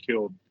was gonna get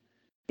killed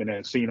in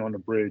that scene on the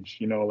bridge.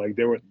 Like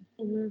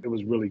Hmm. it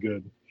was really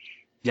good.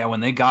 Yeah, when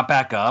they got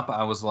back up,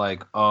 I was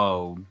like,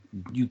 "Oh,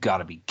 you got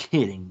to be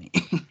kidding me!"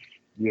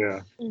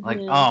 Yeah. Like,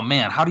 Hmm. oh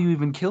man, how do you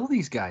even kill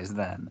these guys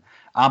then?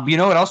 You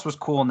know what else was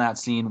cool in that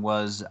scene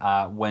was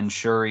when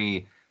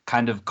Shuri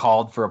kind of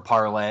called for a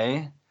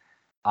parlay.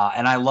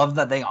 And I love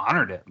that they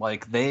honored it.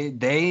 Like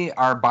they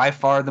are by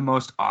far the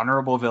most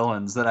honorable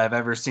villains that I've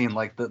ever seen.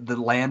 Like the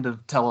land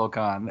of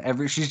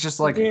Telokan. She's just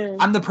like, Yeah.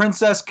 I'm the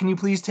princess. Can you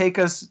please take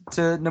us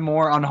to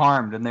Namor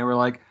unharmed? And they were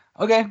like,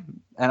 okay.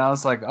 And I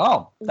was like,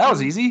 oh, that was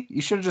Hmm. easy.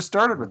 You should have just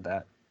started with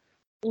that.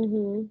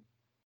 Hmm.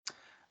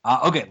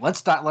 Okay,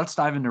 let's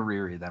dive into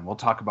Riri then. We'll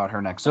talk about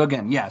her next. So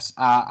again, yes,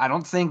 I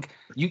don't think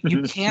you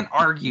can't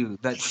argue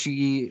that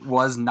she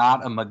was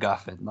not a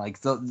MacGuffin. Like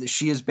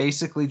she is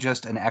basically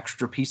just an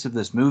extra piece of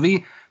this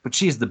movie, but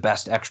she is the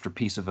best extra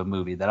piece of a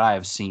movie that I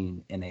have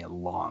seen in a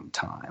long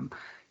time.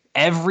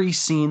 Every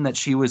scene that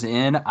she was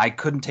in, I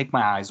couldn't take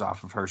my eyes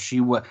off of her. She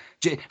was,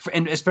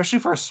 and especially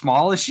for as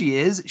small as she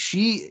is,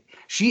 she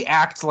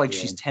acts like Yeah.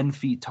 she's 10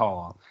 feet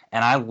tall,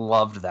 and I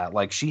loved that.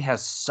 Like she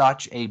has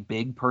such a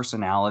big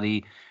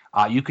personality.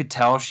 You could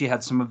tell she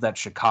had some of that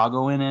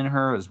Chicagoan in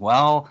her as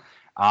well.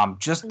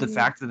 Just the Hmm.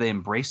 fact that they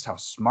embraced how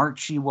smart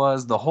she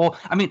was,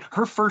 I mean,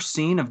 her first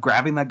scene of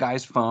grabbing that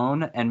guy's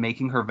phone and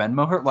making her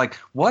Venmo her, like,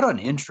 what an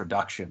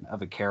introduction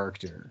of a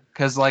character.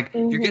 Because, like,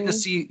 you're getting to Hmm.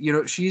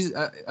 see, she's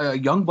a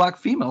young black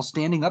female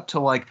standing up to,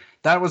 like,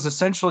 that was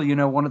essentially,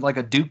 one of like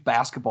a Duke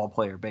basketball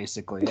player,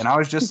 basically. And I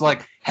was just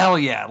like, hell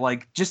yeah,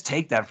 like, just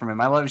take that from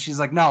him. I love it. She's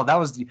like, no, that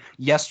was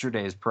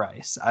yesterday's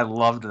price. I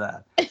loved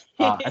that.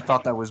 I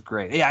thought that was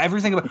great. Yeah,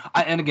 everything about,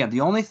 and again, the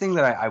only thing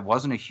that I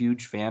wasn't a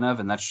huge fan of,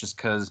 and that's just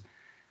because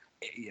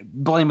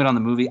blame it on the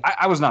movie.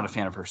 I was not a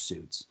fan of her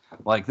suits.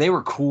 Like they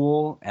were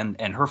cool, and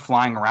her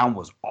flying around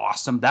was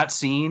awesome. That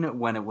scene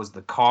when it was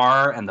the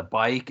car and the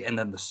bike and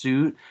then the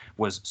suit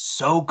was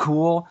so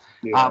cool.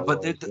 Yeah, it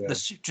But was. the Yeah.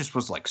 suit just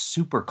was like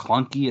super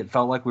clunky. It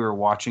felt like we were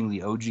watching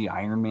the OG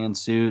Iron Man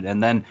suit,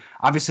 and then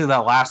obviously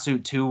that last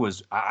suit too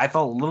was I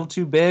felt a little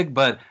too big.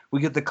 But we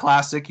get the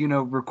classic,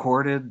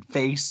 recorded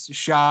face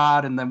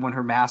shot, and then when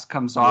her mask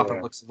comes off, it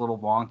Yeah. looks a little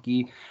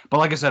wonky. But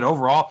like I said,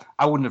 overall,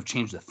 I wouldn't have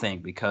changed a thing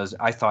because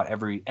I thought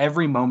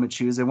every moment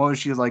she was in, what was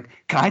she like?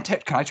 Can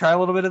I try a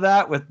little bit of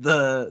that with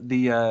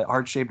the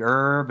heart shaped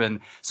herb? And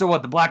so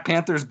what? The Black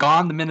Panther's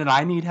gone the minute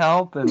I need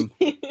help, and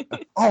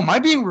oh, am I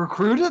being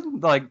recruited?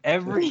 Like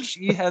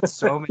she had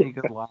so many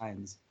good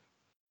lines.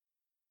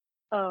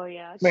 Oh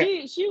yeah,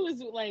 Man, she was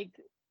like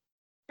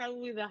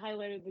probably the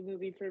highlight of the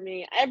movie for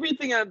me.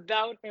 Everything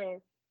about her.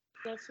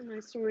 That's from my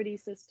sorority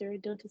sister,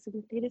 Delta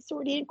Sigma Theta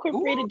Sorority Ooh.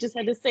 Incorporated. Just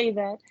had to say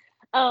that.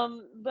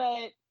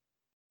 But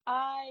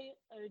I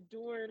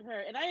adored her,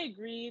 and I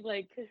agree.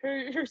 Like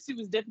her suit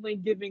was definitely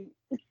giving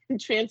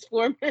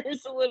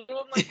Transformers a little.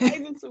 I'm like, why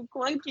is it so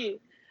clunky?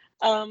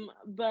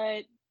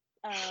 But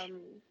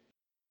um,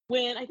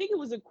 when I think it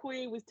was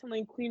Okoye was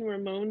telling Queen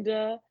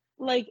Ramonda,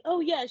 like,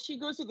 oh yeah, she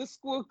goes to the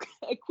school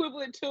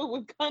equivalent to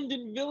a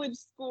Wakandan village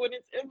school, and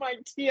it's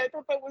MIT. I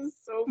thought that was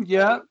so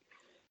Yeah. funny.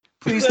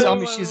 Please tell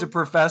me So she's a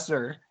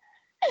professor.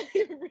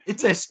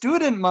 It's a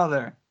student,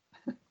 mother.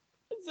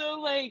 so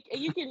like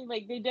you can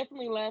like they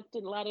definitely left a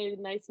lot of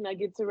nice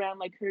nuggets around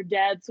like her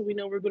dad, so we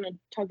know we're gonna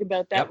talk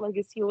about that Yep.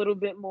 legacy a little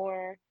bit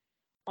more.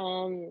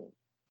 Um,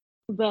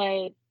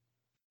 but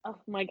oh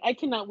my, I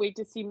cannot wait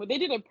to see more. They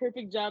did a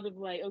perfect job of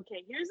like,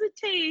 okay, here's a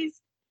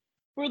taste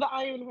for the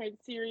Ironheart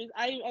series.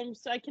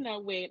 I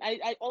cannot wait.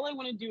 I all I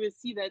want to do is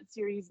see that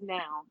series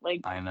now.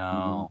 Like, I mhm.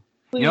 know.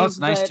 You know please, what's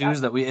nice but too is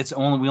that we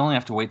only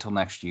have to wait till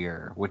next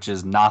year, which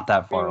is not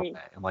that far right,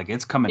 away. Like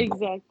it's coming quick.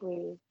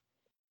 exactly.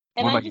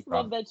 And What I about you, just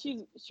love Rob? that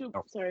she'll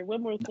Oh, sorry,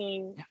 one more no.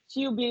 thing. Yeah.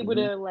 She'll be able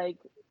Mhm. to like,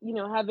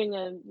 having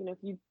a, if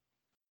you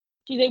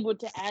she's able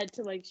to add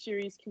to like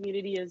Shuri's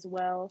community as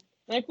well.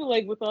 And I feel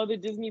like with all the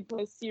Disney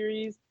Plus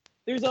series,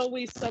 there's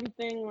always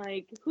something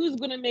like who's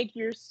gonna make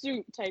your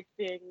suit type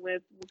thing.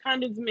 With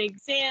Wakandans make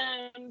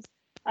Sam's,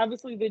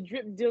 obviously the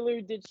drip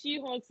dealer did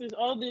She-Hulk's. There's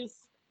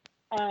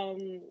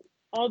um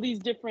all these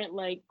different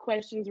like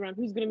questions around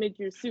who's gonna make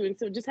your suit. And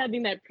so just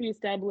having that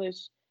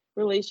pre-established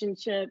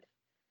relationship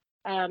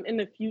in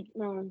the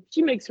future,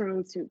 she makes her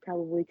own suit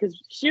probably because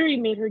Shuri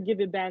made her give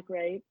it back,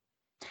 right?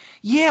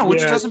 Yeah,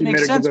 which Yeah, doesn't she make made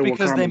her give sense that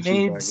because they Wakandan suit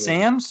made back. Yeah.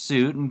 Sam's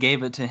suit and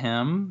gave it to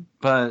him,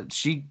 but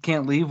she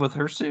can't leave with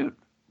her suit.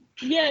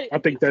 Yeah, I I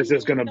think think that's she's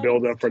just in the gonna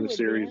build notes up for the to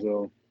series, advance.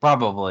 though.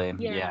 Probably,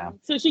 Yeah, yeah.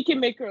 so she can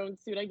make her own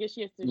suit. I guess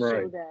she has to show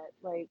Right. that.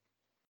 Like,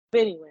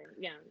 but anyway,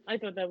 yeah, I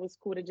thought that was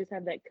cool to just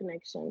have that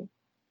connection.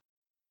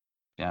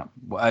 Yeah.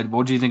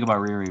 What do you think about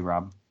Riri,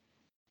 Rob?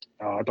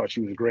 I thought she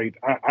was great.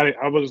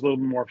 I was a little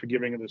more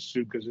forgiving of the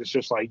suit because it's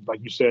just like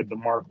you said, the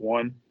Mark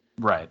One.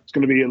 Right. It's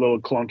going to be a little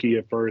clunky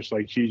at first.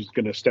 Like she's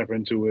going to step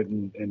into it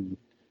and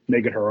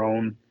make it her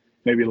own.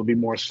 Maybe it'll be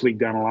more sleek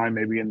down the line,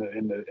 maybe in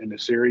the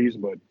series.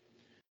 But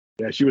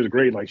yeah, she was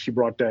great. Like she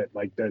brought that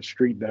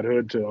that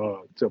hood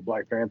to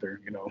Black Panther.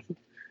 You know,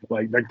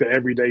 like the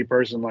everyday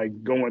person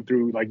like going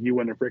through like you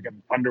in the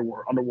freaking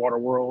underwater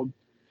world.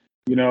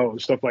 You know,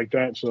 stuff like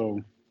that. So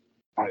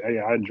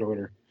I enjoyed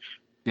her.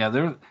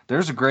 Yeah,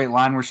 there's a great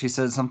line where she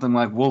said something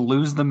like, "We'll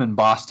lose them in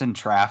Boston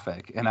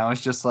traffic," and I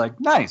was just like,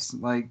 "Nice!"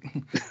 Like,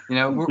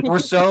 we're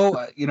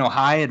so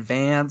high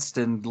advanced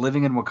and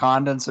living in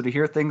Wakanda, and so to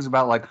hear things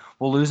about like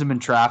we'll lose them in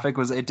traffic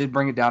it did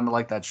bring it down to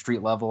like that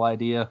street level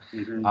idea,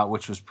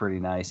 which was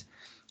pretty nice.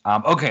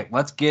 Okay,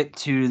 let's get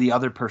to the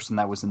other person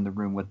that was in the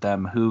room with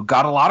them who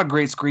got a lot of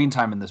great screen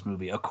time in this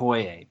movie,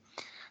 Okoye.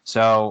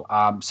 So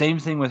same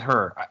thing with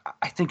her.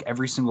 I think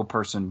every single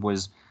person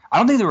was. I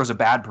don't think there was a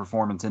bad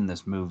performance in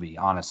this movie,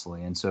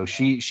 honestly, and so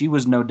she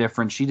was no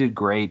different. She did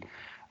great.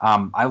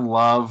 I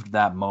loved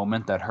that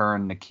moment that her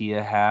and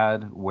Nakia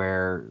had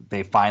where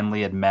they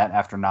finally had met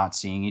after not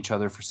seeing each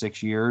other for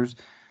 6 years.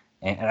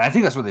 And I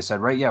think that's what they said,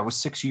 right? Yeah, it was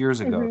 6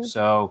 years ago. Mm-hmm.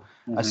 So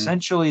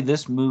essentially,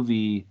 this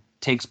movie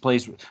takes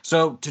place.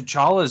 So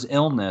T'Challa's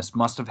illness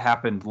must have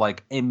happened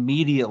like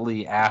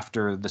immediately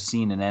after the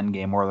scene in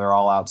Endgame where they're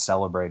all out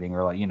celebrating,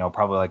 or like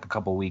probably like a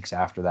couple weeks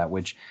after that,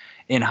 which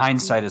in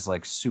hindsight is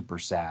like super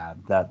sad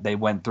that they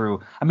went through.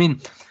 I mean,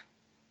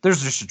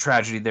 there's just a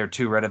tragedy there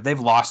too, right? If they've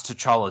lost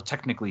T'Challa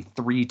technically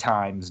 3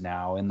 times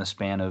now in the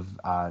span of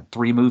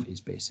 3 movies,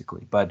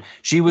 basically. But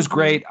she was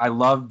great. I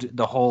loved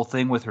the whole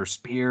thing with her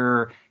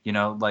spear,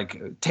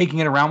 like taking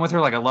it around with her.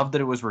 Like I loved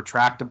that it was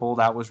retractable.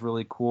 That was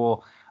really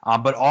cool.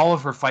 But all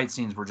of her fight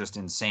scenes were just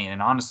insane.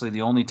 And honestly,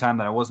 the only time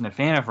that I wasn't a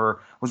fan of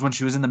her was when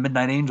she was in the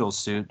Midnight Angels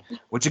suit,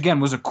 which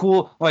again was a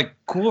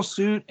cool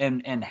suit,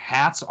 and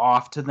hats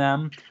off to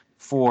them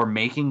for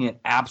making it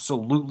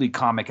absolutely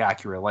comic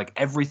accurate. Like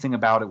everything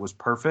about it was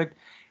perfect.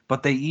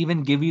 But they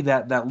even give you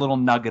that little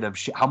nugget of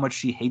how much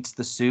she hates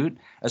the suit,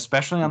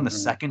 especially on the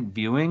second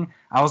viewing.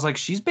 I was like,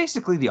 she's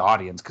basically the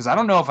audience, because I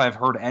don't know if I've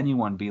heard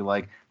anyone be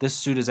like, this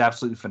suit is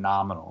absolutely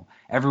phenomenal.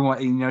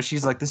 Everyone,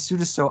 she's like, this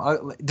suit is so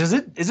ugly. Is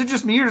it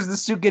just me, or is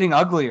this suit getting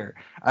uglier?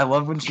 I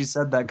love when she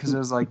said that, because it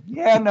was like,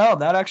 yeah, no,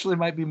 that actually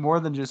might be more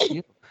than just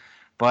you.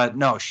 But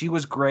no, she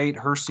was great.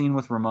 Her scene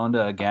with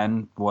Ramonda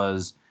again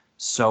was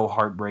so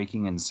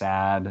heartbreaking and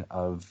sad.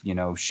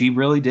 She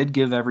really did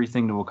give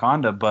everything to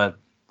Wakanda, but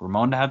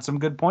Ramonda had some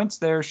good points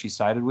there. She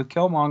sided with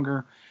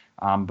Killmonger,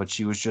 but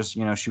she was just,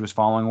 she was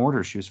following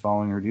orders. She was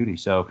following her duty.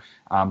 So,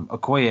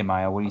 Okoye,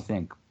 Maya, what do you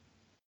think?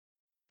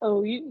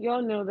 Oh,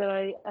 y'all know that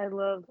I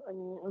love. I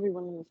mean,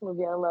 everyone in this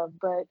movie I love,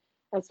 but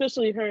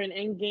especially her in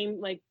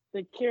Endgame, like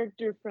the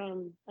character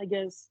from, I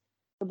guess,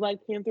 the Black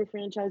Panther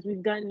franchise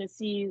we've gotten to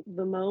see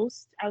the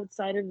most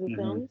outside of the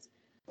films.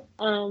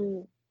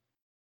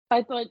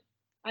 I thought,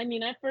 I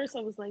mean, at first I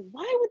was like,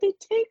 why would they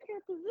take her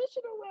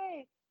position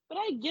away? But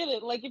I get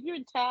it. Like, if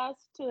you're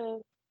tasked to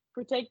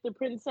protect the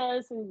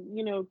princess,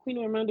 and Queen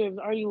Ramonda has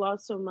already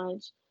lost so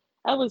much,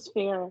 that was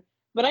fair.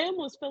 But I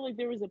almost felt like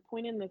there was a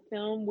point in the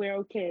film where,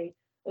 okay,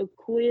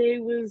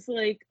 Okoye was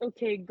like,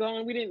 okay,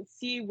 gone. We didn't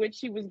see what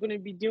she was going to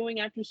be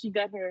doing after she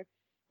got her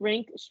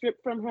rank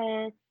stripped from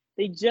her.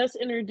 They just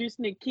introduced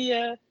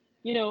Nakia.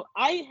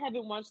 I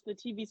haven't watched the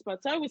TV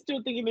spot, so I was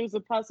still thinking there was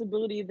a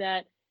possibility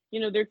that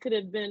there could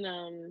have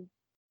been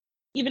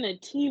even a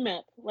team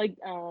up like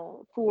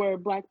for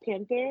Black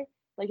Panther,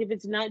 like if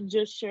it's not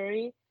just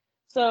Shuri.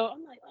 So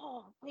I'm like,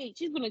 oh wait,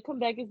 she's gonna come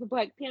back as the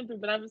Black Panther,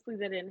 but obviously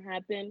that didn't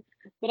happen.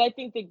 But I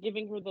think that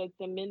giving her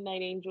the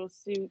Midnight Angel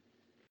suit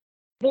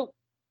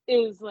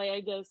is like, I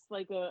guess,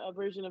 like a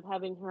version of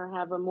having her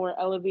have a more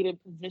elevated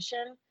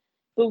position.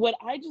 But what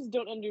I just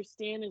don't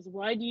understand is,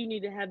 why do you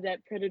need to have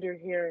that Predator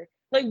hair?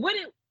 Like what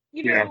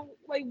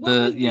like what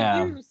was the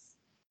use?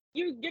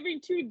 You're giving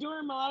 2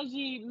 Dora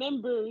Milaje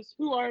members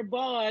who are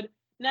bald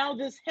now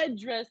this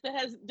headdress that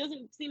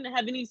doesn't seem to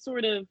have any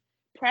sort of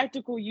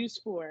practical use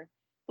for.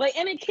 Like,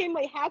 and it came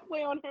like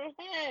halfway on her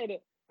head.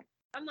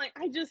 I'm like,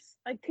 I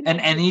couldn't. And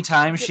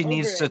anytime she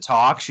needs to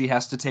talk, she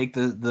has to take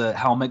the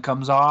helmet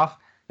comes off.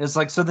 It's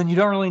like, so then you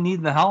don't really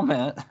need the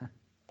helmet.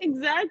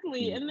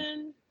 Exactly. And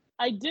then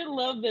I did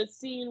love that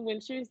scene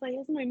when she was like,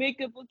 "How's my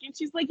makeup looking?"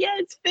 She's like, "Yeah,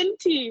 it's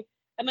Fenty."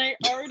 And I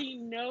already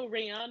know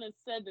Rihanna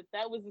said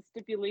that was a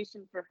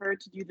stipulation for her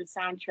to do the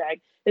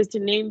soundtrack, is to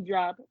name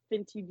drop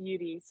Fenty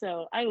Beauty.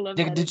 So I love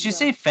that. Did she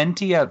say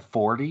Fenty at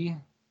 40?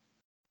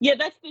 Yeah,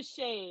 that's the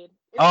shade.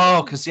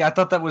 Oh, because I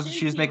thought that was Fenty.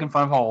 She was making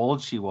fun of how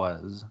old she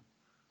was.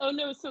 Oh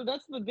no, so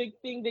that's the big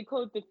thing. They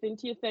call it the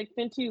Fenty effect.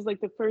 Fenty is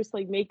like the first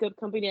like makeup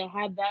company that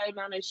had that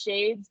amount of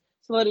shades.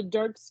 So a lot of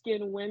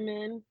dark-skinned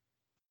women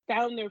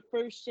found their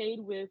first shade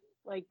with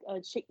like a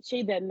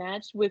shade that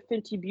matched with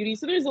Fenty Beauty.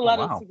 So there's a lot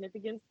of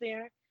significance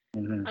there.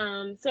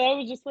 So I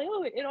was just like,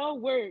 oh, it all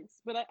works.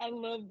 But I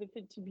love the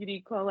Fenty Beauty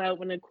call out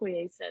when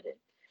Okoye said it.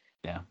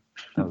 Yeah,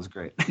 that was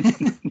great.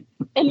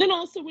 And then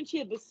also when she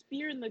had the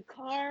spear in the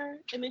car,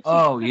 and then she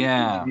Oh, punched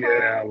yeah. in the car.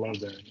 Yeah, I love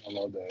that. I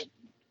love that.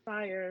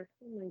 Fire!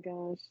 Oh my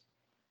gosh,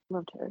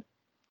 loved her.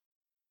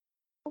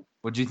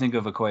 What'd you think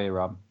of Okoye,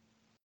 Rob?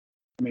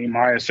 I mean,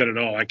 Maya said it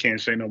all. I can't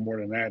say no more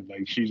than that.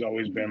 Like, she's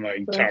always been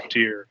like top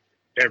tier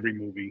every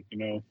movie, you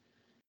know.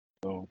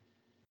 So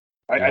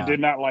I Yeah. did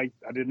not like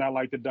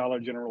the Dollar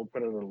General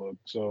Predator look.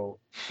 So,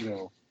 you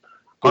know,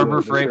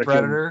 Harbor the Freight second-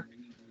 Predator.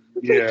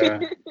 Yeah,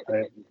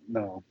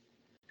 no.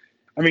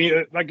 I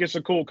mean, like, it's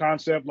a cool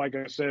concept, like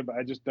I said, but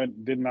I just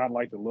did not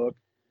like the look.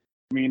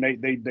 I mean,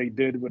 they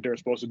did what they're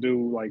supposed to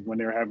do, like when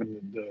they're having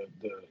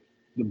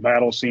the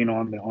battle scene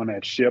on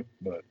that ship,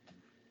 but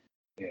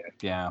yeah.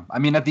 Yeah. I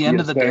mean, at the end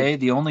of the day,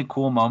 the only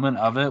cool moment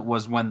of it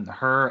was when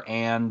her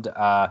and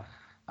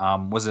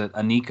was it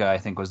Anika, I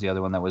think was the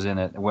other one that was in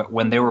it,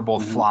 when they were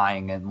both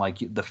flying, and like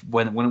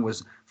when it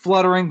was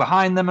fluttering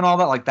behind them and all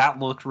that, like that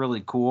looked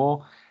really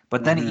cool.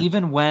 But then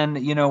even when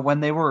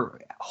they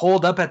were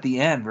holed up at the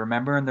end,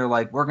 remember, and they're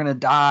like, we're gonna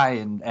die,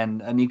 and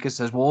Anika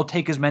says, well, we'll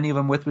take as many of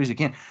them with me as you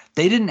can.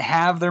 They didn't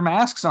have their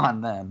masks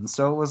on then,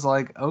 so it was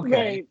like,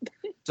 okay.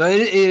 Right. So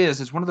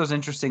it's one of those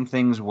interesting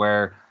things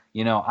where,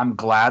 I'm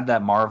glad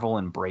that Marvel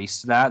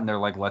embraced that, and they're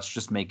like, let's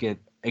just make it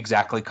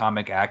exactly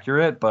comic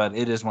accurate. But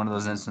it is one of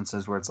those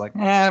instances where it's like,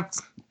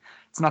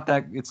 it's not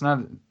that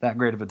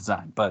great of a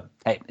design. But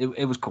hey,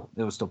 it was cool.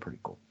 It was still pretty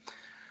cool.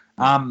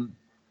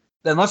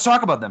 Then let's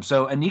talk about them.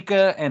 So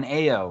Anika and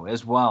Ayo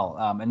as well.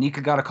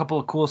 Anika got a couple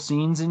of cool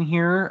scenes in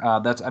here.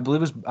 I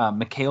believe is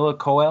Michaela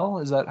Coel.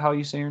 Is that how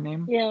you say her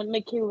name? Yeah,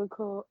 Michaela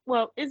Cole.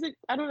 Well, is it?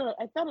 I don't know.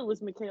 I thought it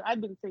was Michaela.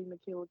 I've been saying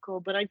Michaela Cole,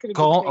 but I could have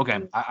Cole. been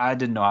Okay, I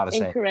didn't know how to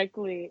say it.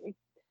 incorrectly.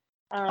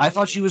 I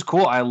thought she was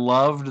cool. I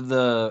loved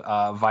the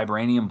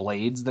vibranium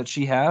blades that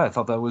she had. I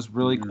thought that was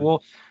really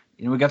cool.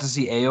 We got to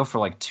see Ayo for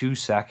like 2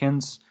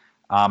 seconds.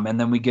 And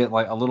then we get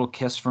like a little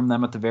kiss from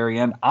them at the very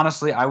end.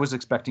 Honestly, I was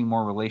expecting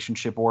more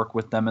relationship work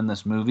with them in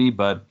this movie,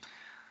 but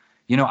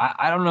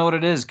I don't know what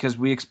it is, because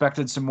we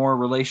expected some more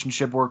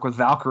relationship work with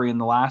Valkyrie in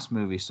the last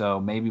movie.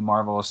 So maybe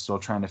Marvel is still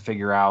trying to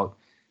figure out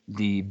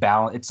the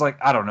balance. It's like,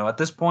 I don't know. At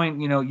this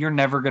point, you're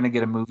never going to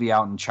get a movie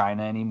out in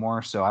China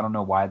anymore. So I don't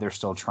know why they're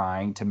still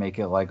trying to make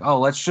it like, oh,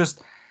 let's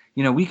just,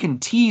 we can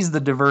tease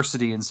the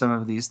diversity in some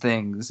of these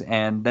things,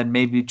 and then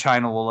maybe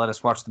China will let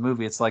us watch the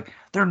movie. It's like,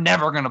 they're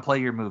never going to play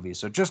your movie.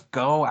 So just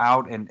go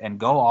out and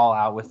go all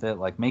out with it.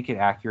 Like, make it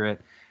accurate.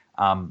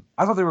 I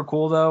thought they were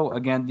cool, though.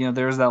 Again,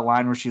 there's that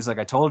line where she's like,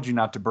 I told you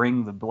not to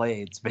bring the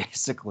blades,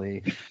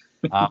 basically,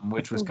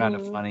 which was kind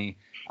of funny.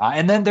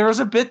 And then there was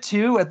a bit,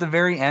 too, at the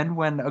very end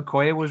when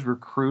Okoye was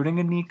recruiting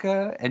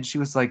Anika, and she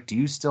was like, do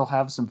you still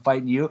have some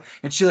fight in you?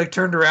 And she, like,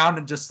 turned around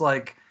and just,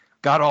 like,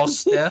 got all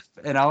stiff.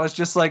 And I was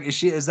just like,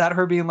 is that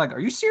her being like, are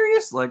you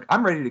serious? Like,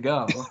 I'm ready to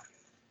go.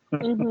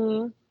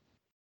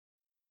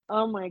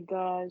 Oh, my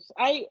gosh.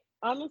 I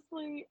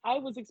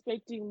was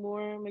expecting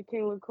more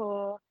Michaela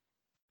Cole.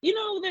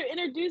 They're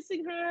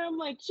introducing her. I'm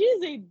like,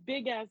 she's a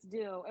big ass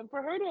deal. And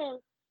for her to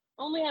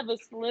only have a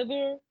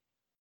slither,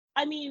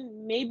 I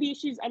mean,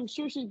 I'm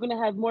sure she's going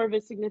to have more of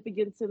a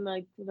significance in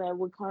like the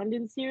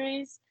Wakandan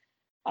series.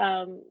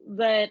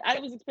 But I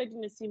was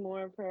expecting to see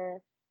more of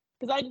her,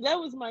 because that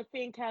was my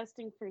fan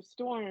casting for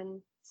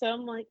Storm. So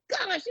I'm like,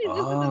 gosh, she's just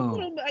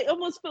I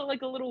almost felt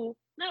like a little,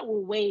 not a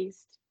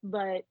waste,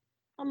 but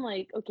I'm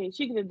like, okay,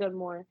 she could have done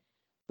more.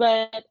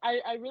 But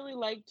I really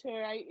liked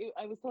her.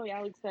 I was telling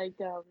Alex, like,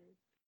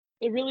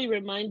 it really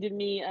reminded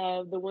me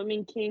of the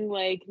Women King,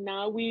 like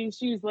Nawi.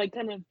 She was like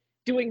kind of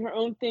doing her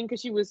own thing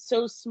because she was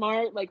so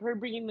smart, like her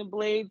bringing the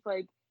blades,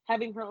 like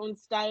having her own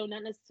style,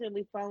 not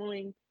necessarily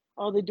following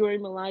all the Dori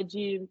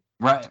Milaje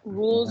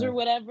rules or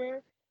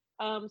whatever.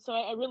 So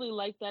I really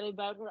like that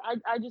about her.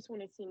 I just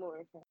want to see more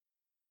of her,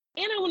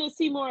 and I want to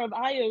see more of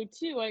Ayo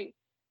too.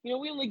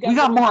 We only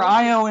got more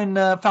Ayo in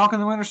Falcon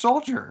and the Winter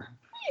Soldier,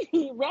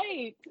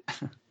 right?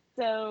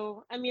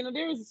 So, I mean,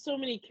 there was so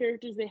many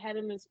characters they had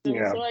in this film,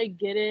 so I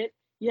get it.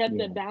 You have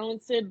to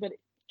balance it, but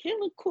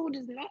Kayla Cole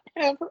does not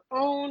have her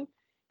own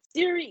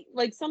series,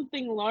 like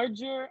something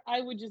larger. I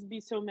would just be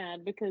so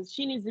mad, because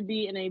she needs to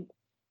be a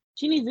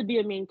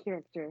main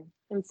character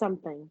in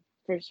something,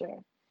 for sure.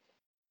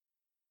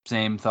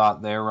 Same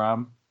thought there,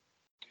 Rob.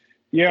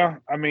 Yeah,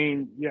 I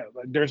mean,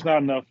 there's not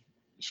enough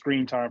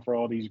screen time for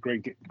all these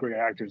great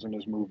actors in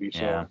this movie.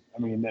 So, I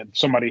mean, that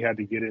somebody had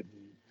to get it.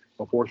 And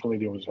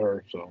unfortunately, it was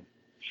her. So.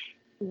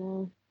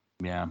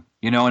 Yeah.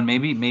 And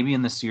maybe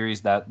in the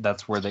series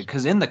that's where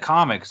because in the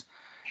comics,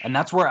 and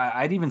that's where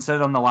I'd even said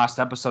it on the last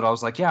episode, I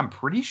was like, yeah, I'm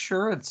pretty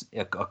sure it's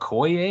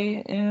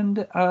Okoye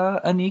and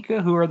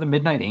Anika who are the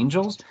Midnight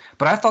Angels,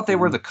 but I thought they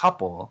were the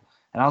couple.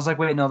 And I was like,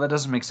 wait, no, that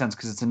doesn't make sense,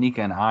 because it's Anika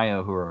and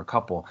Ayo who are a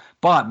couple.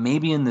 But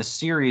maybe in this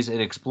series it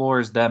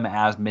explores them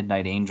as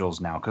Midnight Angels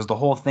now, because the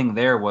whole thing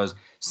there was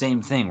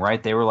same thing,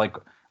 right? They were like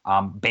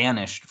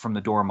banished from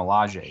the Dora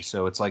Milaje.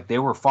 So it's like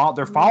they're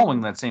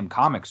following that same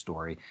comic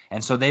story,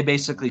 and so they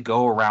basically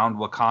go around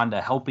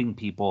Wakanda helping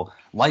people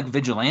like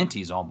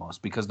vigilantes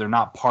almost, because they're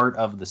not part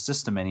of the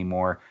system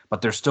anymore,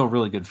 but they're still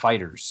really good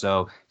fighters.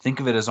 So think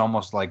of it as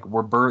almost like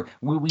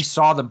we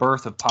saw the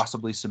birth of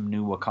possibly some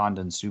new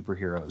Wakandan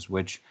superheroes,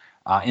 which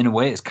in a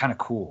way is kind of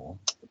cool.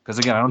 Because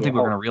again, I don't think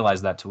we're going to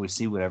realize that till we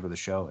see whatever the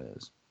show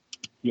is.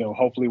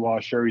 Hopefully while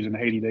Shuri's in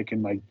Haiti, they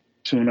can like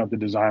tune up the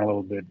design a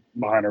little bit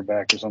behind her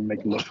back or something, make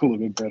it look a little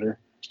bit better.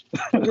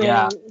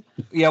 Yeah.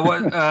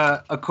 What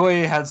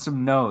Okoye had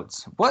some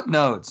notes. What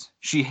notes?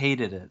 She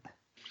hated it.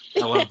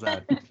 I love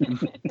that.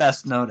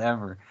 Best note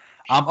ever.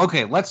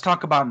 Okay, let's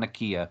talk about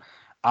Nakia.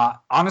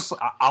 Honestly,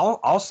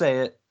 I'll say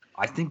it.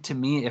 I think to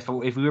me, if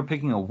we were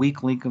picking a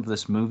weak link of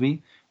this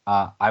movie,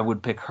 I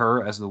would pick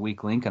her as the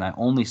weak link, and I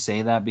only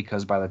say that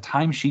because by the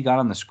time she got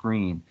on the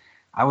screen,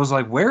 I was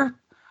like, where?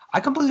 I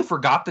completely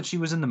forgot that she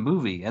was in the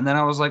movie, and then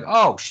I was like,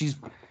 oh, she's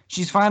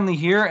finally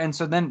here. And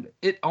so then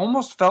it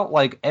almost felt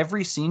like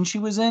every scene she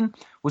was in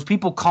was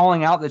people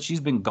calling out that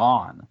she's been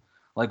gone.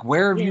 Like,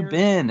 where have you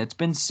been? It's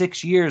been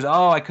 6 years.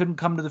 Oh, I couldn't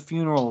come to the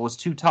funeral. It was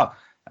too tough.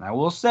 And I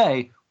will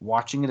say,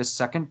 watching it a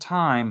second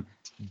time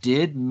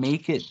did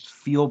make it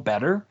feel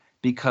better,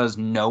 because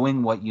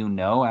knowing what you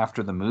know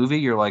after the movie,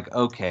 you're like,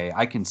 okay,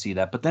 I can see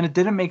that. But then it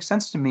didn't make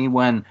sense to me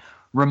when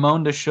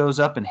Ramonda shows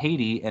up in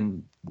Haiti,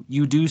 and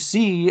you do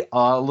see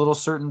a little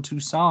certain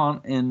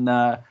Toussaint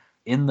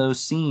in those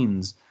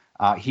scenes.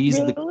 He's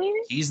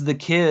the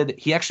kid.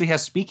 He actually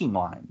has speaking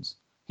lines.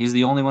 He's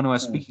the only one who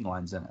has speaking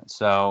lines in it.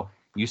 So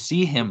you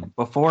see him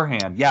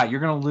beforehand. Yeah,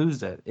 you're gonna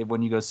lose it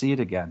when you go see it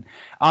again.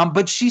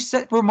 But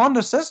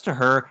Ramonda says to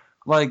her,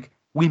 like,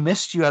 we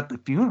missed you at the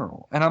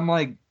funeral, and I'm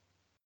like,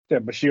 yeah,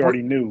 but she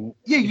already knew.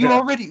 Yeah, you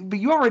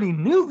already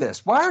knew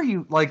this. Why are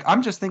you like?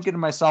 I'm just thinking to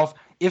myself,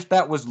 if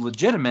that was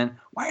legitimate,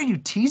 why are you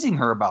teasing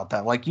her about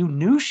that? Like, you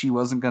knew she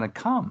wasn't going to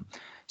come.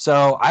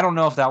 So I don't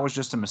know if that was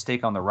just a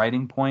mistake on the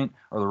writing point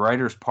or the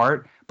writer's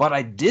part, but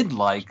I did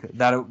like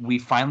that we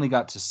finally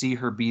got to see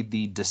her be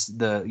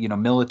the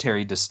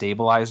military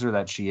destabilizer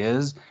that she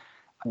is,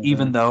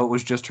 even though it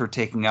was just her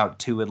taking out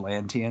 2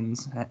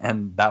 Atlanteans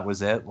and that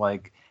was it.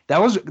 Like,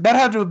 that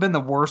had to have been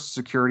the worst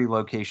security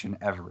location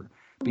ever.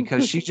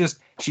 Because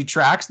she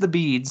tracks the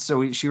beads,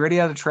 so she already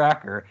had a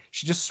tracker.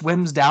 She just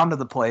swims down to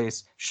the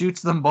place,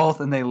 shoots them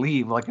both, and they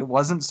leave. Like, it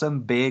wasn't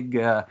some big.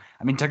 I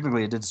mean,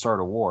 technically, it did start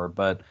a war,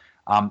 but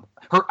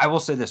I will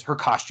say this: her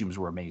costumes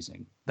were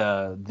amazing.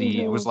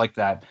 It was like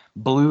that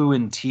blue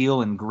and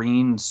teal and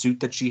green suit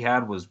that she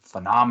had was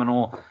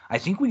phenomenal. I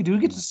think we do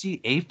get to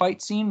see a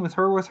fight scene with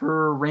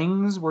her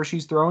rings where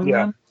she's throwing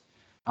them.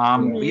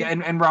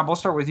 And Rob, I'll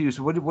start with you.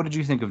 So, what did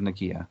you think of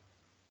Nakia?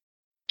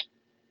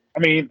 I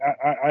mean,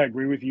 I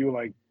agree with you.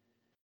 Like,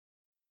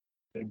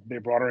 they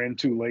brought her in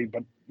too late,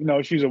 but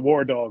she's a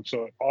war dog,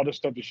 so all the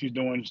stuff that she's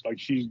doing, like,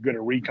 she's good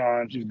at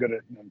recon. She's good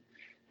at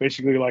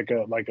basically like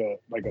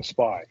a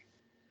spy.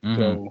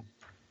 So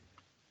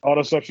all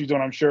the stuff she's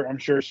doing, I'm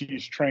sure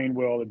she's trained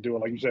well to do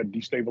it. Like you said,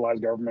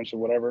 destabilize governments or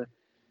whatever.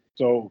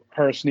 So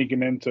her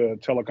sneaking into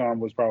telecom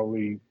was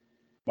probably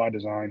by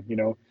design.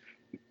 Like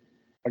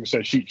I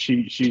said,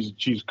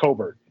 she's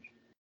covert.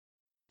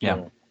 Yeah.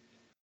 So,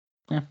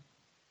 yeah.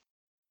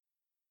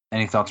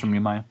 Any thoughts from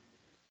you, Maya?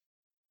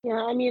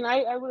 Yeah, I mean,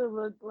 I would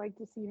have liked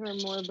to see her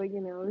more, but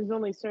there's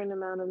only a certain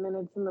amount of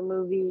minutes in the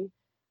movie.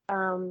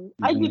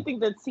 I did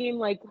think that scene,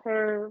 like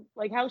her,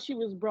 like how she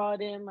was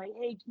brought in, like,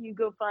 hey, can you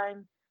go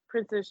find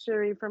Princess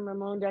Shuri from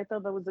Ramonda? I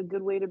thought that was a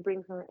good way to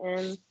bring her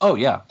in. Oh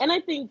yeah. And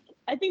I think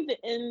the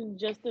end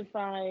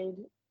justified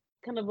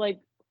kind of like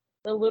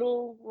the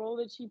little role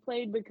that she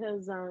played,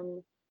 because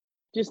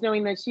just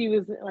knowing that she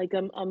was like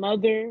a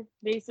mother,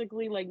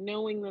 basically, like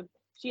knowing that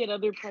she had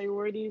other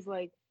priorities,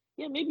 like,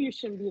 yeah, maybe you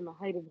shouldn't be in the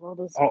height of all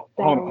this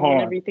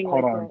and everything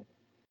like that.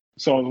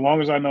 So as long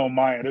as I know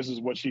Maya, this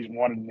is what she's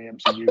wanted in the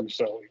MCU.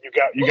 So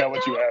you got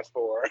what you asked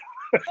for.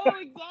 Oh,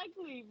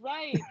 exactly,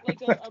 right.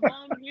 Like a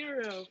mom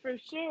hero for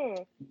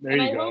sure. There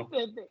you go. Hope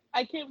that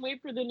I can't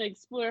wait for them to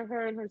explore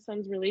her and her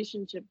son's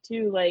relationship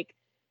too. Like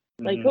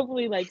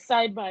hopefully, like,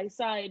 side by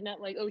side, not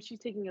like, oh, she's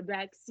taking a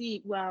back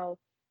seat while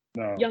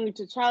young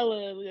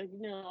T'Challa. Like,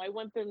 I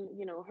want them,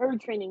 her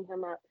training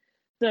him up.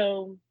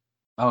 So.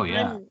 Oh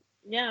yeah.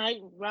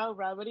 Wow,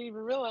 Rob, I didn't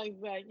even realize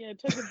that. Yeah, it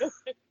took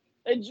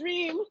a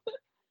dream.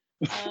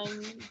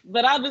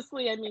 But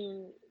obviously, I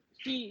mean,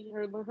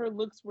 her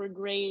looks were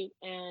great,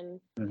 and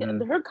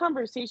her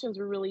conversations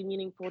were really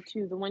meaningful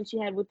too. The one she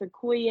had with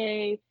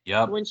Okoye,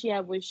 the one she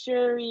had with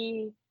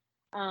Shuri,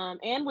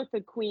 and with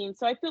the Queen.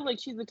 So I feel like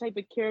she's the type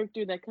of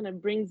character that kind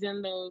of brings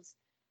in those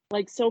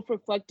like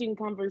self-reflecting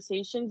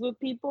conversations with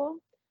people.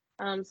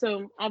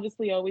 So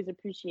obviously, I always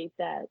appreciate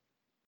that.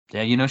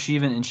 Yeah, she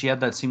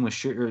had that scene with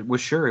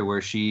Shuri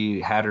where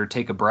she had her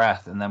take a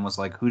breath and then was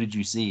like, "Who did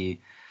you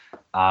see?"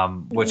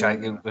 Which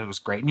it was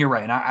great. And you're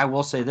right. And I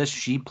will say this: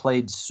 she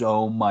played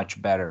so much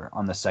better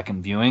on the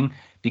second viewing,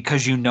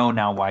 because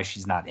now why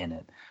she's not in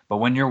it. But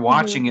when you're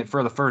watching it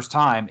for the first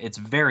time, it's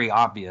very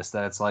obvious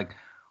that it's like,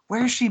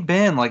 where's she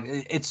been? Like,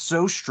 it's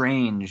so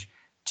strange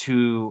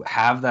to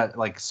have that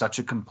like such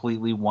a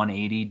completely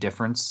 180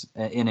 difference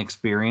in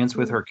experience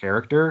with her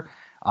character,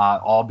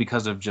 all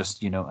because of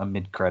just a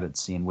mid-credit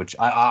scene, which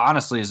I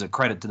honestly is a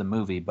credit to the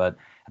movie, but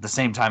at the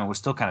same time it was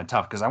still kind of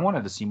tough because I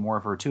wanted to see more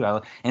of her too.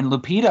 And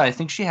Lupita, I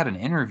think she had an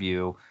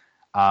interview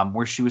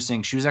where she was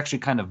saying she was actually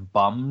kind of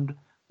bummed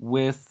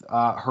with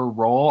her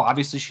role.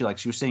 Obviously, she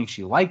was saying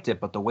she liked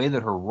it, but the way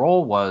that her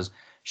role was,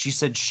 she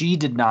said she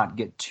did not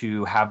get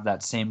to have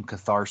that same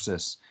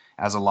catharsis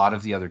as a lot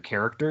of the other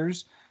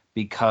characters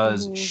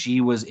because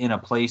she was in a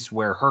place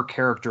where her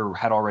character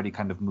had already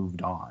kind of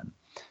moved on.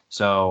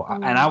 So,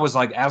 and I was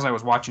like, as I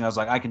was watching, I was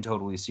like, I can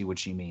totally see what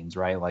she means,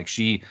 right? Like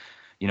she,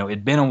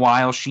 it'd been a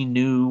while. She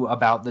knew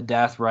about the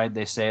death, right?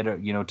 They said,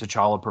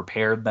 T'Challa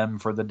prepared them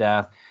for the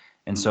death.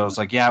 And so it's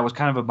like, yeah, it was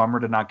kind of a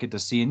bummer to not get to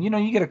see. And,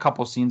 you get a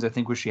couple scenes, I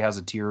think, where she has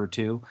a tear or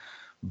two,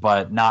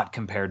 but not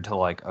compared to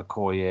like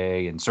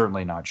Okoye and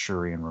certainly not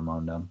Shuri and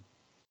Ramonda.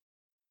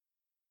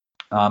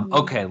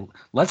 Okay,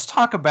 let's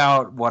talk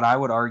about what I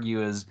would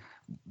argue is,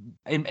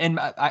 and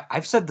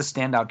I've said the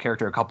standout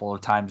character a couple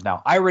of times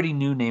now. I already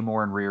knew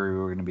Namor and Riri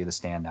were going to be the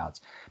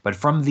standouts, but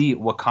from the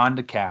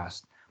Wakanda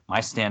cast, my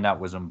standout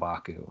was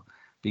M'Baku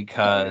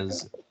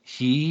because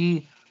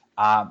he,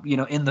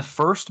 in the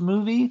first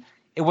movie,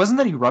 it wasn't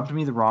that he rubbed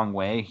me the wrong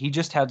way. He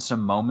just had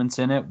some moments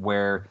in it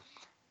where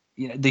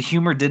the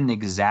humor didn't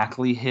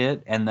exactly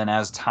hit, and then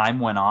as time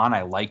went on,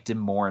 I liked him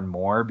more and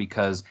more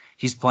because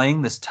he's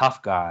playing this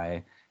tough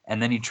guy.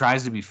 And then he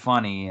tries to be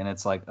funny, and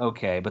it's like,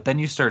 okay. But then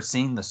you start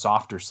seeing the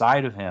softer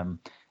side of him.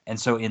 And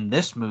so in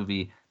this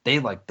movie, they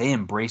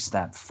embraced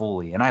that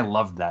fully. And I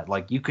loved that.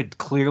 Like, you could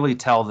clearly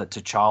tell that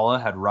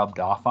T'Challa had rubbed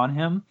off on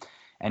him,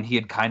 and he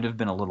had kind of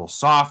been a little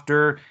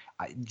softer.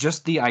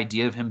 Just the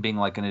idea of him being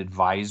like an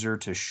advisor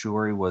to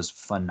Shuri was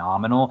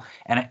phenomenal.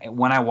 And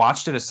when I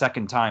watched it a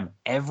second time,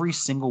 every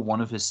single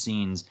one of his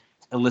scenes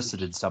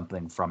elicited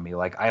something from me.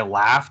 Like, I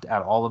laughed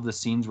at all of the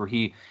scenes where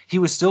he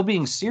was still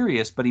being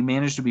serious, but he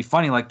managed to be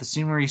funny. Like the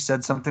scene where he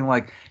said something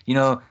like,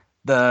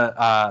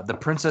 the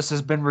princess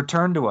has been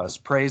returned to us,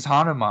 praise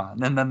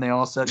Hanuman. And then they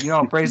all said,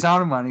 praise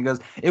Hanuman. He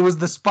goes, it was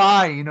the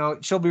spy,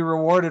 she'll be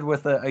rewarded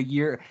with a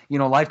year,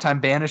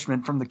 lifetime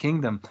banishment from the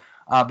kingdom.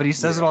 But he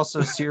says it all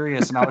so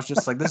serious, and I was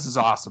just like, this is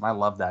awesome. I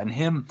love that. And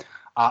him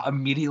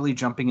immediately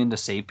jumping in to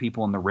save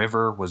people in the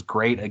river was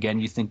great. Again,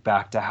 you think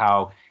back to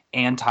how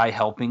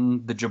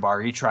anti-helping the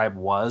Jabari tribe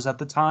was at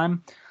the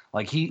time.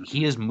 Like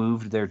he has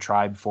moved their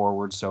tribe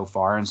forward so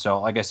far, and so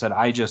like I said,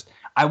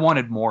 I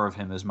wanted more of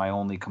him as my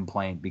only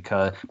complaint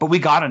but we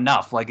got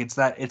enough. Like it's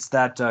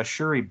that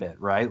Shuri bit,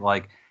 right?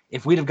 Like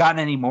if we'd have gotten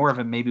any more of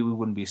him, maybe we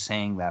wouldn't be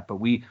saying that. But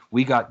we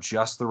got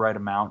just the right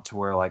amount to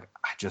where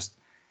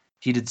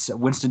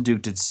Winston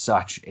Duke did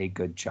such a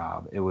good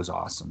job. It was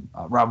awesome.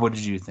 Rob, what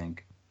did you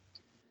think?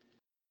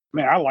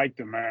 Man, I liked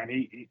him, man.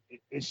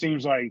 It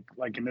seems like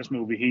in this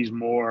movie he's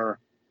more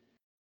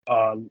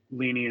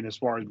lenient as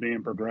far as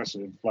being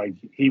progressive. Like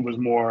he was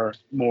more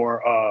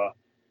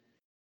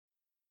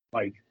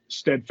like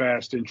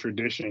steadfast in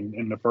tradition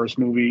in the first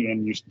movie,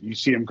 and you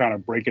see him kind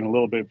of breaking a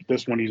little bit. But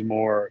this one he's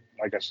more,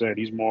 like I said,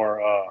 he's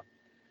more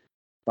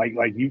like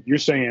you're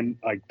saying,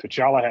 like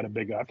T'Challa had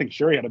I think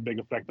Shuri had a big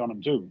effect on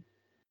him too.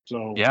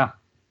 So yeah.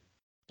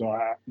 So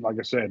like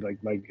I said,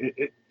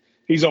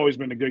 he's always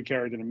been a good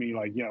character to me.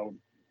 Like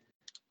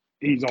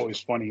he's always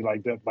funny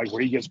like that, like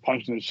where he gets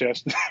punched in the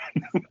chest.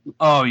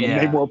 Oh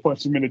yeah. Namor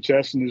punched him in the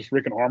chest and his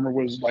freaking armor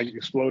was like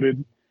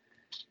exploded.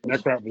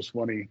 That crap was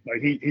funny.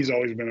 Like he's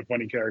always been a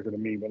funny character to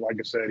me. But like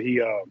I said,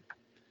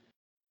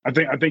 I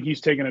think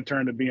he's taking a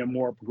turn to being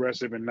more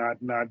progressive and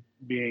not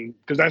being,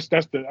 because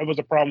that was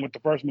the problem with the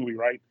first movie,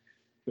 right?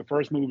 The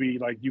first movie,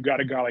 like you got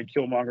a guy like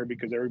Killmonger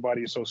because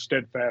everybody is so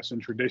steadfast in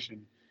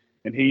tradition,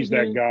 and he's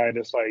that guy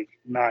that's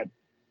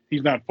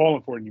he's not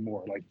falling for it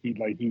anymore. Like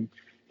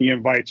he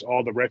invites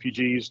all the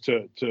refugees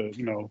to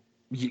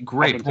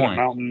great up into point. the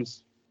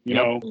mountains, you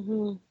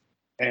know.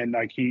 And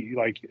at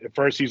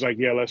first he's like,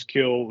 yeah, let's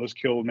kill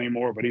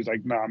Namor, but he's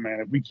like, nah,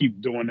 man, if we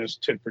keep doing this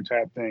tit for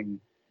tat thing,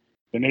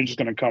 then they're just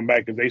gonna come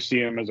back because they see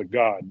him as a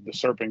god, the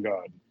serpent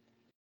god,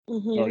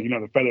 or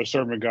the feather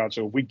serpent god.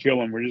 So if we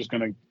kill him, we're just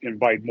gonna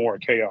invite more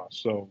chaos.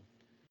 So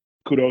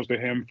kudos to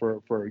him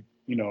for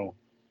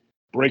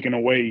breaking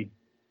away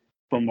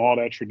from all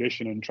that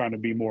tradition and trying to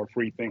be more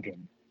free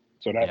thinking.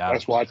 So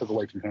that's why I took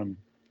away from him.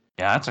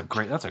 Yeah, that's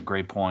a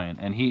great point.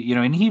 And he,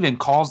 and he even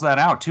calls that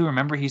out too.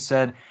 Remember, he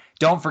said,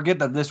 "Don't forget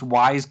that this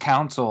wise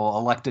council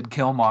elected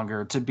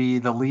Killmonger to be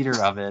the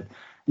leader of it."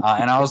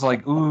 And I was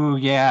like, "Ooh,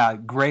 yeah,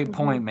 great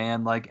point,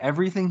 man." Like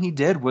everything he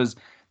did was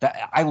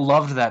that. I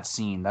loved that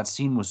scene. That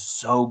scene was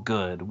so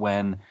good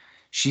when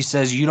she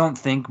says, "You don't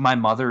think my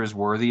mother is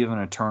worthy of an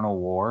eternal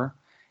war?"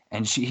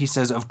 And he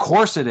says, "Of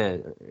course it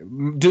is.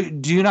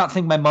 Do you not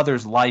think my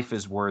mother's life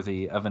is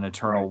worthy of an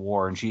eternal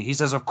war?" And he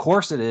says, "Of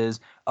course it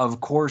is.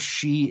 Of course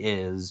she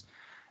is."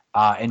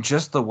 And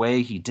just the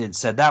way he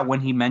said that when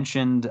he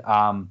mentioned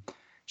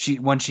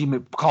when she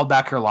called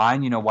back her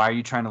line, why are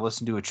you trying to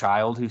listen to a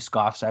child who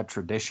scoffs at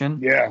tradition?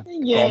 Yeah.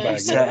 Yeah. He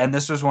said, and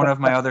this was one of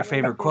my other I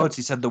favorite like it. quotes.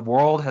 He said, "The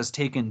world has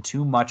taken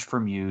too much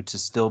from you to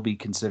still be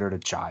considered a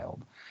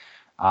child."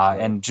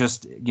 And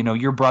just,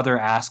 your brother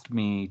asked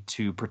me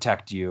to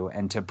protect you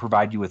and to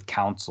provide you with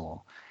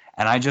counsel.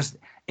 And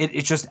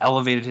it just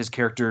elevated his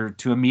character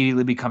to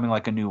immediately becoming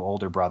like a new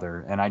older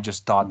brother. And I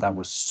just thought that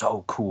was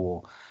so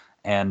cool.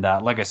 And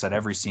like I said,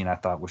 every scene I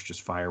thought was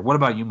just fire. What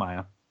about you,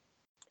 Maya?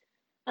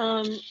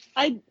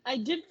 I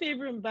did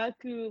favor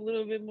M'Baku a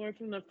little bit more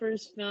from the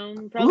first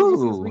film, probably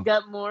just because we Ooh.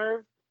 got more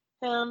of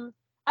him.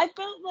 I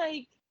felt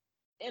like,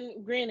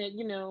 and granted,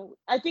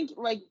 I think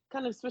like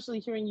kind of especially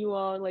hearing you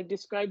all like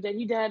describe that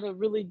he had a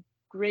really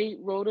great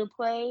role to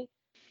play.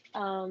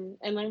 And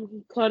I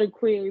called it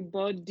queer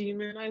bald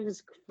demon. I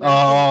was cracking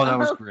Oh, that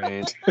was up.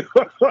 great.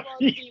 Bald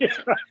demon.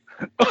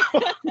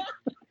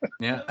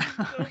 Yeah. That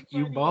was so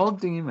You funny.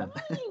 bald demon.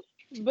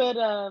 But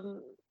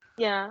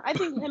yeah, I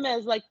think him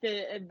as like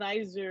the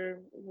advisor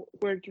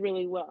worked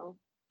really well.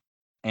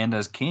 And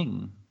as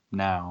king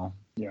now.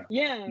 Yeah.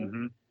 Yeah,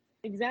 Mm-hmm.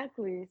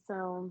 exactly.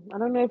 So I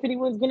don't know if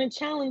anyone's gonna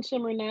challenge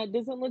him or not.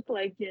 Doesn't look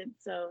like it.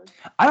 So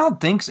I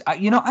don't think so. I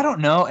don't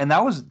know. And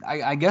that was,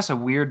 I guess, a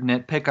weird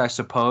nitpick, I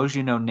suppose.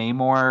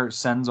 Namor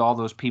sends all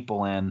those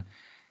people in,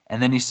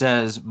 and then he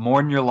says,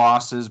 "Mourn your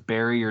losses,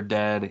 bury your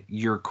dead.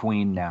 You're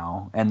queen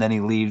now." And then he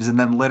leaves. And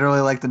then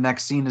literally, like, the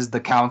next scene is the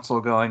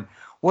council going,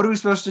 "What are we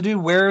supposed to do?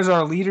 Where is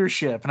our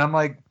leadership?" And I'm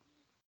like,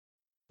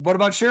 what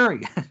about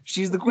Shuri?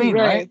 She's the queen,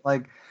 right? right.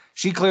 Like,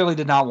 she clearly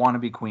did not want to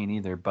be queen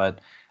either. But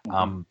Mm-hmm.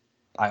 um,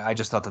 I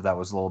just thought that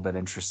was a little bit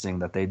interesting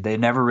that they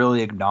never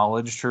really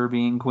acknowledged her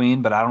being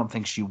queen, but I don't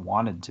think she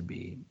wanted to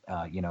be,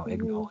 Mhm.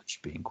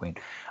 acknowledged being queen.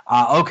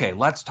 Okay,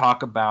 let's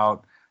talk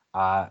about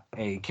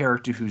a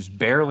character who's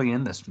barely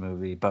in this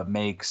movie but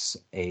makes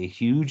a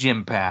huge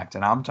impact,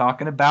 and I'm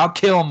talking about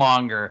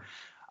Killmonger.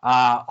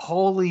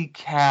 Holy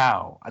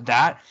cow!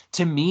 That,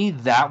 to me,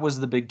 that was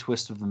the big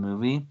twist of the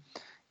movie.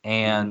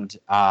 And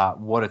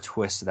what a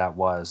twist that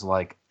was.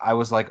 Like, I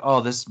was like, oh,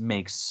 this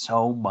makes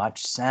so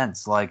much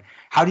sense. Like,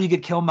 how do you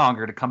get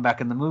Killmonger to come back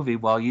in the movie?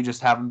 Well, you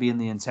just have him be in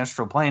the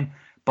ancestral plane.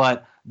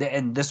 But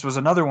and this was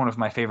another one of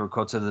my favorite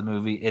quotes of the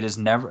movie. It is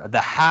never,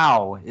 the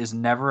how is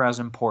never as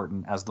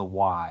important as the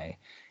why.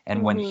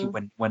 And when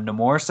Mhm. when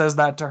Namor says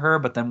that to her,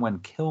 but then when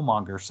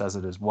Killmonger says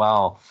it as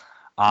well,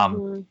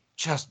 Mhm.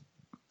 just,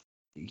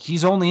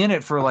 he's only in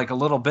it for like a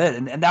little bit,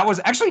 and that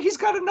was actually, he's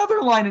got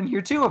another line in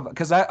here too,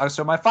 because I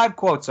so my 5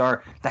 quotes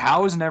are: the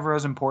how is never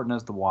as important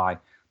as the why.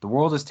 The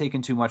world has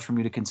taken too much from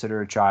you to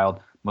consider a child.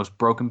 Most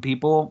broken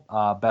people,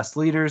 best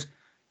leaders.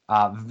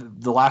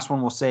 The last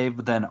one we'll save,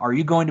 but then, are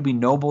you going to be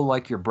noble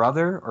like your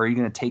brother, or are you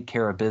going to take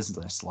care of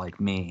business like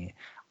me?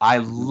 I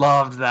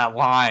loved that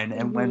line.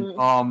 And when, Mhm.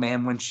 oh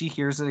man, when she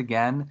hears it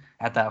again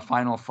at that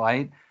final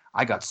fight,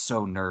 I got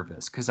so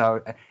nervous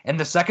and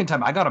the second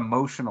time I got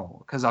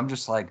emotional because I'm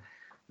just like,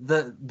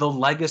 the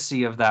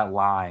legacy of that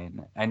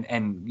line,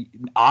 and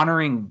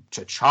honoring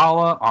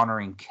T'Challa,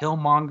 honoring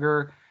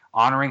Killmonger,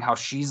 honoring how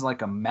she's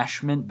like a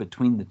meshment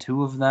between the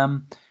two of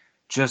them.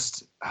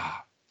 Just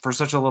for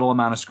such a little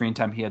amount of screen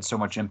time, he had so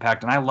much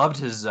impact, and I loved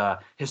his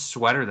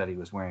sweater that he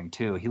was wearing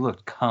too. He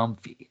looked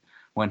comfy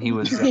when he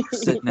was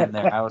sitting in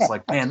there. I was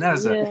like, man,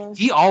 Yeah.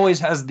 he always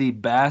has the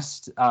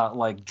best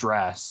like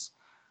dress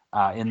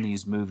in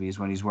these movies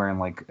when he's wearing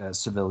like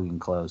civilian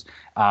clothes.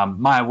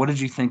 Maya, what did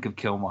you think of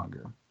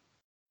Killmonger?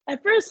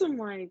 At first, I'm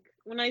like,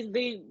 when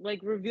they like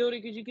revealed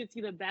it, because you could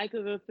see the back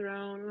of the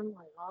throne. I'm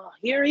like, oh,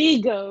 here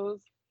he goes.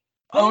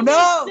 But Oh it made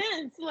no!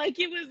 sense. Like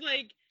it was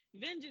like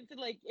vengeance. And,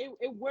 like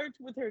it worked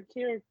with her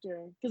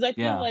character because I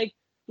feel Yeah. like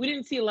we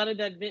didn't see a lot of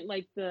that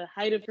like the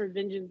height of her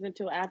vengeance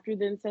until after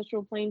the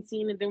ancestral plane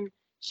scene, and then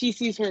she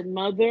sees her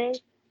mother.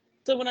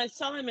 So when I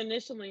saw him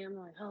initially, I'm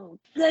like, oh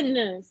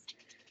goodness.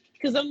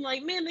 Because I'm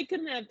like, man, they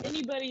couldn't have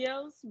anybody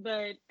else.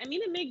 But I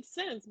mean, it makes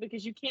sense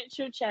because you can't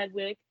show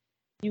Chadwick.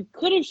 You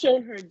could have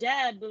shown her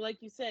dad, but like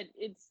you said,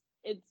 it's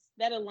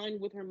that aligned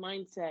with her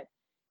mindset,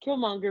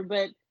 Killmonger.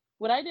 But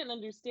what I didn't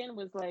understand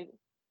was like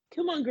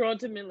Killmonger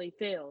ultimately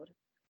failed.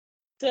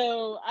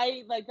 So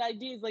I like the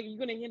idea is like you're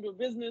gonna handle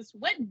business,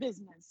 what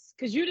business?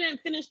 Because you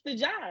didn't finish the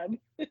job.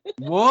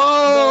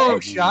 Whoa!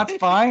 But Shots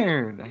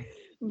fired.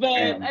 but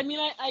Damn. I mean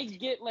I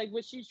get like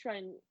what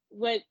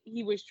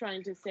he was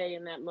trying to say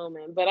in that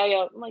moment. But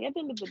I'm like at the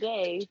end of the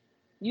day,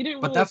 you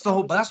didn't But really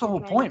accomplish that's what the you're whole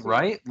trying point, to.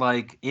 right?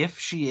 Like, if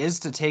she is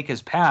to take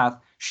his path,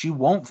 she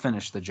won't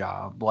finish the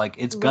job. Like,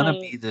 it's gonna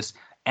Right. be this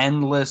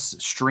endless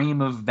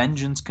stream of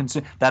vengeance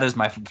consume. That is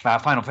my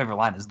final favorite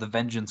line, is the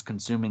vengeance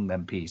consuming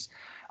them piece.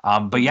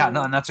 But yeah,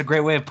 no, Hmm. and that's a great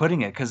way of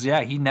putting it, because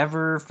yeah, he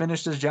never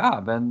finished his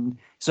job, and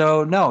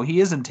so no, he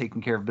isn't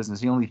taking care of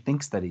business. He only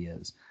thinks that he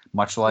is,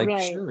 much like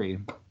Right. Shuri.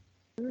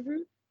 Hmm.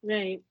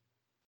 Right.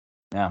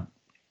 Yeah.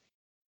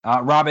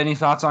 Rob, any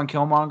thoughts on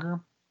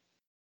Killmonger?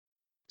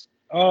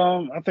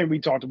 I think we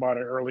talked about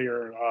it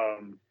earlier.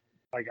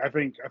 Like I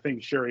think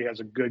Shuri has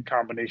a good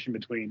combination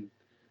between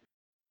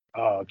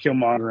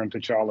Killmonger and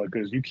T'Challa,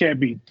 because you can't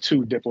be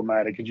too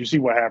diplomatic. Because you see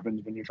what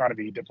happens when you're trying to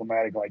be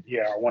diplomatic. Like,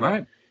 yeah, I want to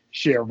Right.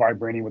 share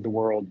vibranium with the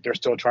world. They're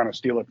still trying to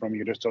steal it from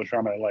you. They're still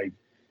trying to like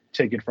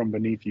take it from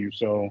beneath you.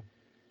 So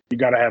you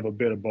got to have a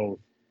bit of both.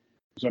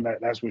 So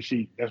that's what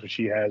she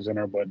has in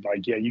her. But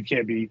like, yeah, you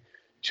can't be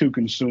too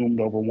consumed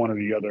over one or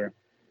the other.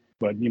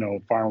 But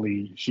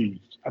finally,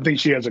 I think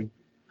she has a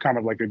kind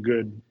of like a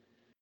good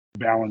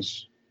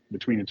balance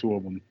between the two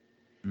of them.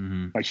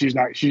 Mm-hmm. Like she's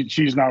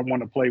not one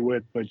to play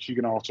with, but she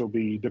can also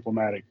be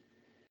diplomatic.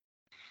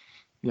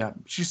 Yeah,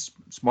 she's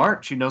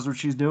smart. She knows what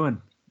she's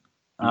doing.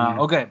 Mhm.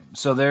 Okay,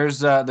 so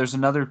there's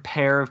another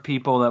pair of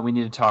people that we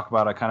need to talk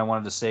about. I kind of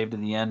wanted to save to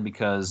the end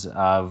because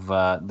of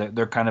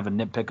they're kind of a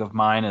nitpick of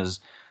mine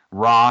is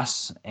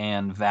Ross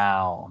and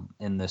Val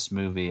in this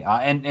movie.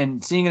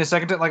 And seeing it a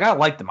second time, like I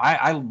like them.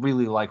 I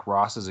really like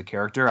Ross as a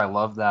character. I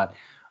love that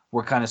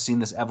we're kind of seeing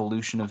this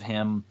evolution of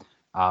him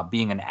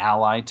being an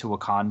ally to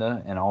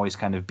Wakanda and always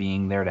kind of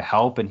being there to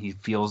help. And he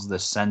feels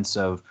this sense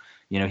of,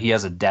 he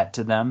has a debt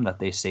to them that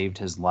they saved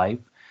his life.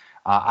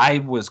 I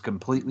was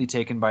completely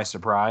taken by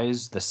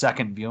surprise the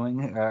second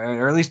viewing,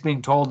 or at least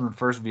being told in the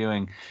first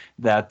viewing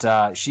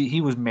that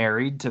he was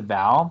married to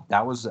Val.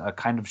 That was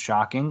kind of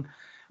shocking.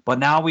 But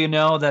now we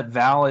know that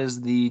Val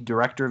is the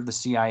director of the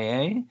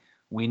CIA.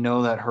 We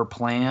know that her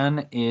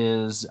plan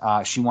is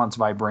she wants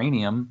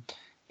vibranium,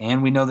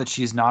 and we know that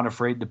she's not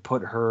afraid to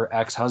put her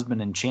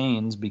ex-husband in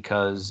chains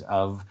because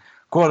of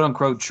quote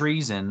unquote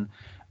treason.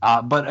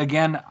 But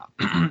again,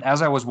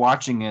 as I was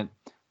watching it,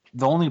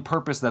 the only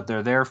purpose that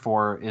they're there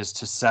for is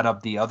to set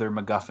up the other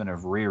MacGuffin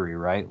of Riri,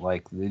 right?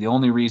 Like the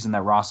only reason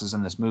that Ross is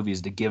in this movie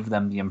is to give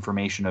them the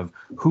information of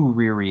who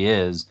Riri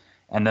is.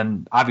 And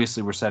then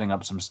obviously we're setting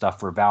up some stuff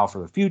for Val for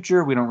the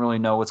future. We don't really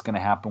know what's going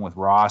to happen with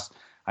Ross.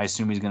 I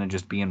assume he's going to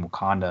just be in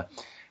Wakanda.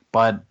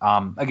 But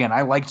again,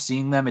 I liked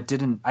seeing them. It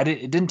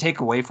didn't take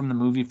away from the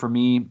movie for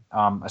me,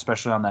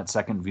 especially on that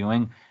second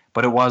viewing.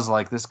 But it was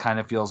like this kind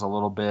of feels a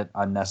little bit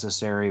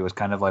unnecessary. It was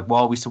kind of like,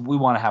 well, we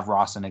want to have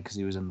Ross in it because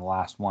he was in the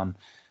last one.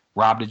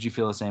 Rob, did you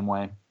feel the same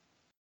way?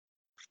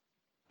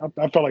 I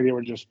felt like they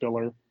were just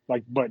filler.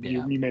 Like, but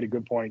Yeah. you made a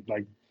good point.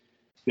 Like,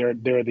 they're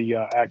the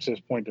access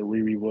point to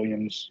Riri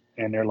Williams,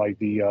 and they're like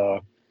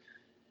the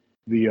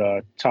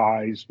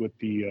ties with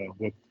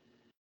with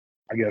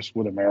I guess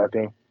with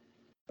America.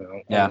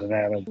 Yeah. Other than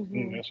that,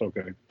 Mhm. that's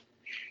okay.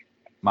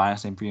 Maya,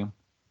 same for you.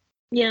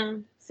 Yeah,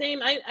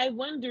 same. I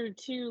wonder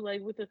too,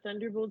 like with the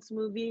Thunderbolts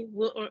movie,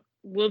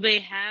 will they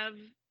have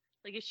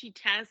like is she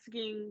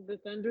tasking the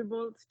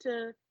Thunderbolts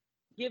to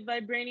get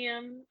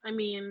vibranium? I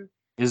mean,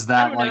 Is I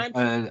that don't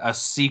know. like a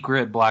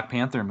secret Black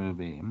Panther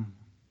movie?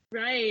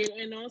 Right,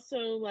 and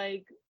also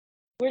like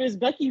where does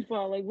Bucky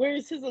fall? Like where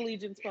is his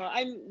allegiance fall?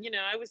 I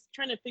was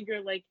trying to figure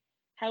out like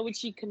how would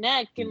she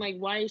connect and like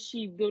why is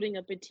she building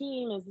up a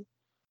team as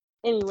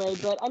anyway,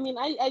 but I mean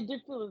I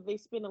did feel that they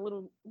spent a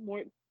little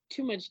more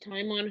too much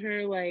time on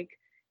her. Like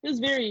it was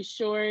very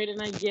short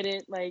and I get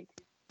it. Like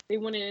they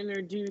want to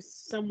introduce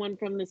someone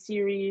from the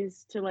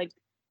series to like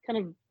kind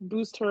of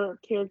boost her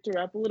character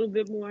up a little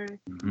bit more.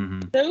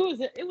 Mm-hmm. So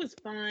it was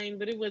fine,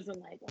 but it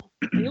wasn't like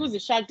it was a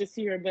shock to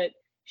see her, but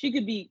she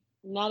could be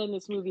not in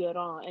this movie at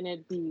all and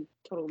it'd be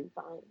totally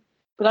fine.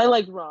 But I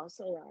liked Ross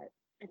a lot.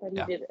 I thought he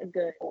Yeah. did a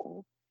good.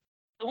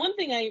 The one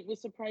thing I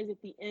was surprised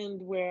at the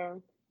end where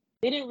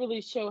they didn't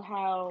really show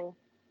how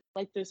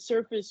like the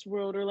surface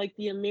world or like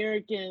the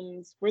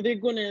Americans were they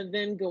going to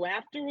then go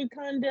after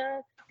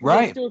Wakanda because they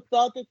Right. still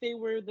thought that they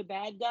were the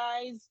bad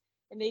guys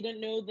and they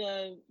didn't know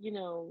the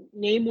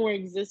Namor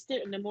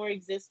existed and Namor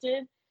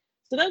existed.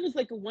 So that was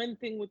like a one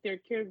thing with their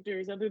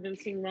characters other than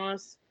seeing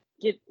Ross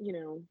get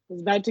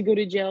was about to go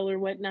to jail or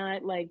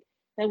whatnot. Like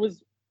that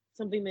was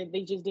something that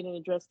they just didn't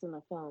address in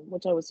the film,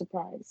 which I was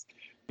surprised.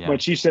 Yeah.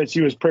 But she said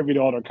she was privy to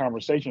all their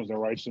conversations, though,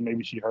 right? So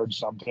maybe she heard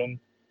something.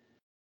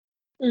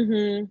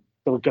 Mm-hmm.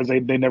 So because they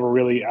never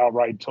really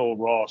outright told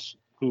Ross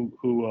who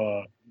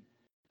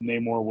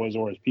Namor was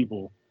or his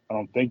people. I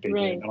don't think they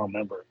Right. did. I don't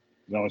remember.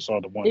 I only saw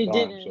it the one They time.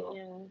 didn't, So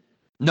yeah.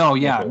 No,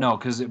 yeah, Okay. no,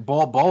 because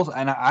both,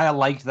 and I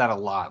liked that a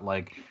lot.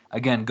 Like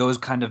again, goes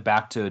kind of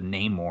back to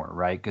Namor,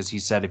 right? Because he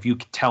said, if you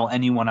tell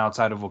anyone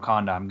outside of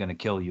Wakanda, I'm going to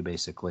kill you,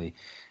 basically.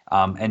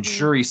 And Mhm.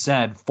 Shuri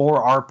said,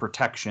 for our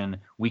protection,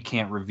 we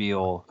can't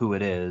reveal who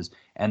it is.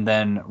 And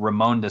then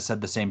Ramonda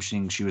said the same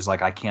thing. She was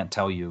like, I can't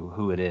tell you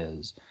who it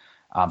is.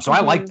 So I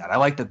like Mhm. that. I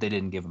like that they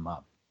didn't give him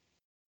up.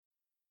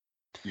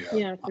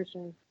 Yeah, for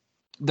sure.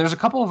 There's a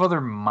couple of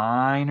other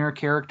minor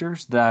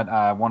characters that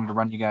I wanted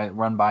to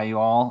run by you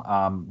all.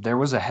 There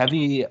was a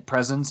heavy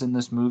presence in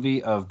this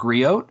movie of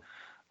Griot,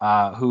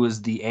 who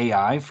is the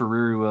AI for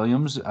Riri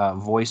Williams,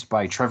 voiced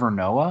by Trevor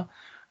Noah,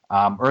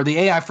 or the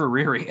AI for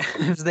Riri.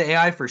 It was the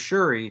AI for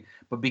Shuri,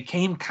 but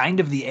became kind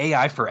of the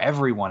AI for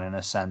everyone in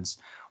a sense,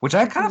 which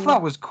I kind of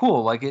thought was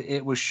cool. Like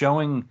it was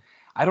showing.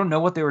 I don't know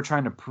what they were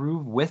trying to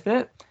prove with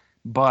it,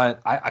 but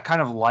I kind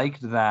of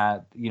liked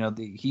that.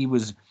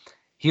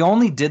 He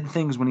only did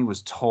things when he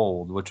was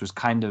told, which was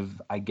kind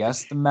of, I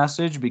guess, the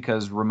message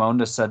because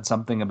Ramonda said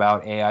something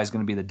about AI is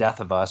going to be the death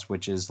of us,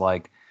 which is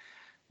like,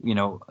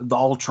 the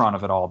Ultron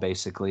of it all,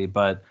 basically.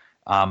 But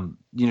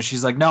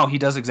she's like, no, he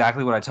does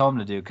exactly what I tell him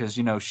to do, because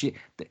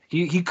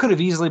he could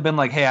have easily been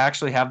like, hey, I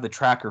actually have the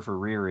tracker for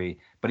Riri,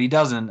 but he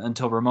doesn't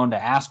until Ramonda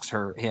asks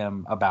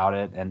him about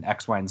it and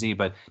X, Y, and Z.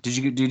 But did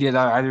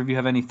either of you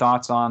have any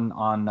thoughts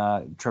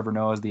on Trevor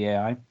Noah as the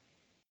AI?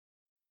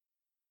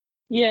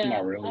 Yeah,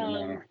 not really.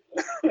 No.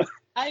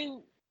 I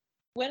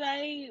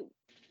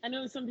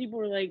know some people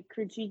were like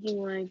critiquing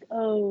like,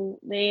 oh,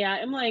 the AI.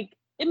 I'm like,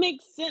 it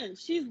makes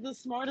sense. She's the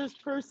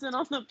smartest person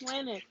on the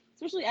planet,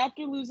 especially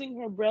after losing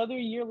her brother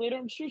a year later.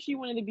 I'm sure she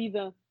wanted to be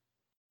the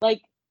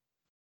like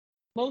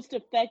most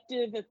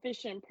effective,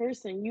 efficient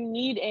person. You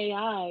need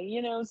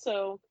AI.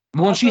 So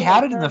Well, I she feel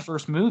had like it in the her.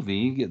 first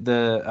movie.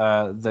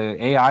 The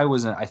AI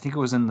was I think it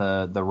was in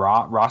the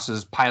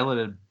Ross's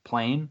piloted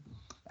plane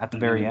at the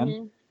very end.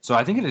 Mhm. So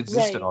I think it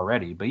existed Right,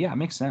 already. But yeah, it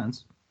makes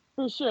sense.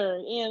 for sure,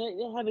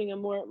 and having a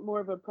more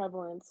of a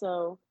prevalence.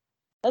 So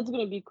that's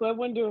gonna be cool. I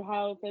wonder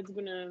how if that's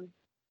gonna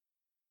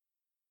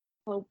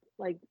help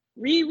like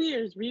Riri,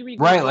 or is Riri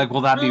gonna Right, get like,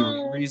 will that be her?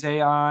 Riri's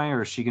AI,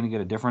 or is she going to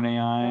get a different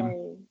AI?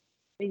 Right.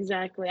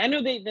 Exactly. I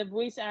know the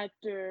voice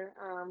actor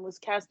was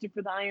casted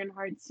for the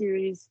Ironheart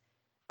series.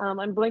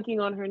 I'm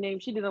blanking on her name.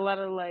 She did a lot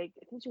of like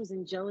I think she was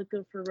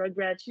Angelica for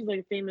Rugrats. She's like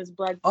a famous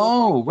black voice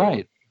Oh, actor.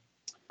 right.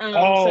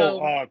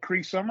 So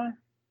Cree Summer.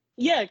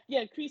 yeah,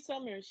 Cree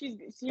Summer. She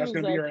That's was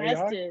gonna be her AI.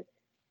 casted.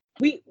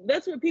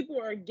 That's what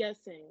people are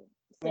guessing.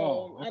 So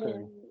Oh, I okay.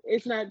 don't.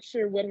 It's not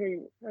sure what her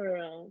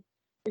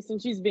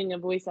since she's being a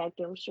voice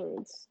actor. I'm sure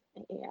it's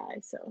an AI.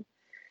 So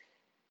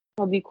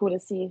that'll be cool to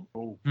see.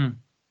 Cool.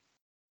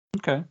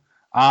 Okay.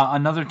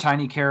 Another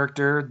tiny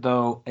character,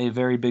 though a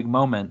very big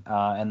moment,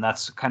 and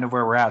that's kind of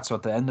where we're at. So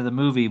at the end of the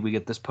movie, we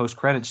get this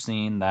post-credit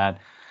scene that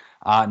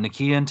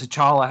Nakia and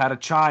T'Challa had a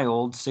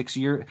child 6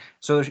 years.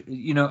 So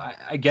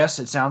I guess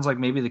it sounds like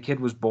maybe the kid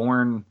was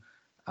born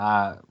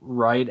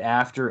right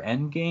after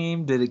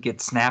Endgame. Did it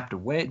get snapped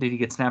away? Did he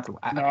get snapped away?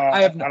 No,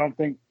 I have no. I don't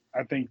think.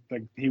 I think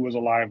that he was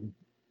alive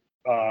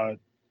uh,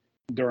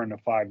 during the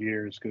 5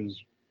 years because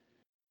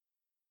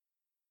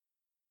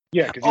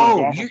because he was Oh,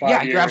 gone for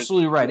five you're years.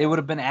 absolutely right. It Yeah. would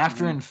have been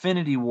after Hmm.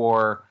 Infinity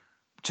War.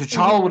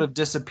 T'Challa would Mhm. have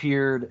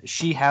disappeared.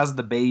 She has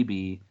the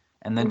baby,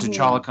 and then Mhm.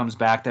 T'Challa comes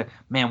back. There,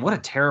 man, what a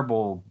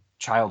terrible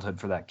childhood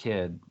for that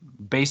kid.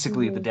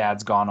 Basically, the Mhm.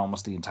 dad's gone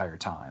almost the entire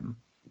time,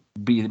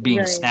 being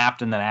Right.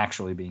 snapped and then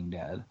actually being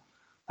dead.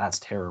 That's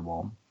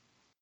terrible.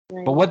 But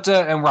Right. what?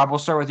 And Rob, we'll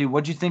start with you.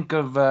 What do you think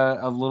of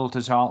little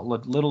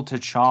T'Challa? Little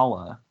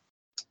T'Challa.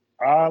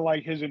 I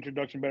like his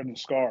introduction better than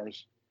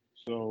Scars.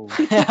 So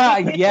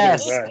there's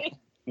Yes. that.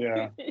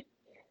 Yeah.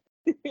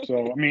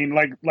 So I mean,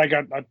 I like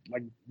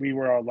we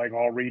were all, like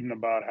all reading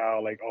about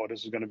how like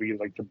this is gonna be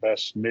like the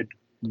best mid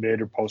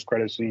or post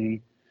credit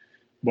scene,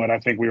 but I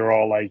think we were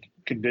all like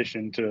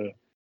conditioned to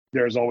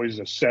there's always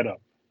a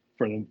setup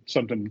for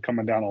something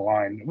coming down the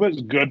line. It was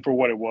good for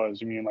what it was.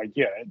 I mean, like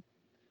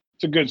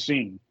it's a good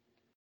scene,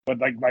 but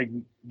like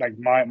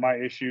my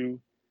issue,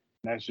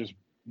 and that's just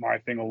my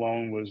thing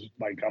alone was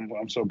like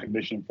I'm so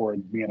conditioned for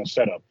it being a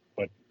setup,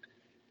 but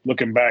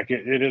looking back,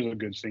 it is a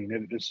good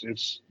scene.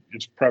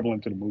 It's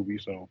prevalent to the movie,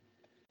 so.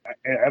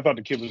 I thought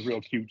the kid was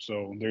real cute,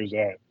 so there's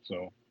that.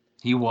 So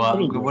He it was.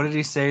 was Mhm. What good. did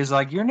he say? He's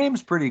like, your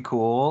name's pretty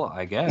cool,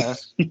 I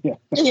guess. Yeah.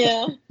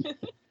 Yeah.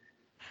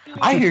 He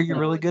I was hear you're that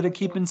really was good at adorable.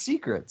 keeping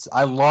secrets.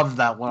 I loved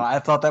that one. I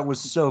thought that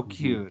was so Hmm.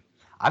 cute.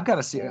 I've got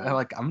to see. Yeah.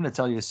 I'm going to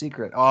tell you a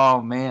secret. Oh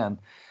man.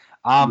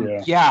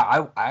 Yeah.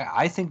 Yeah.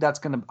 I think that's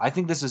gonna. I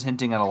think this is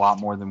hinting at a lot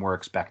more than we're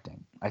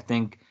expecting. I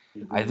Mhm.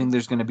 think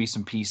there's going to be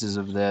some pieces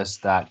of this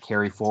that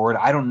carry forward.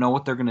 I don't know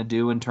what they're going to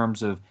do in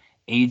terms of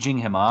aging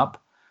him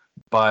up,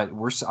 but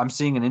I'm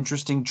seeing an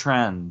interesting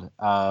trend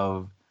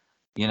of,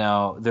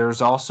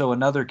 there's also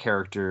another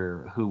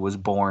character who was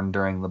born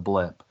during the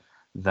blip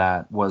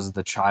that was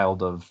the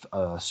child of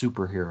a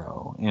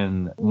superhero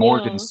in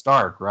Morgan Yeah.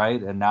 Stark,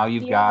 right? And now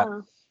you've got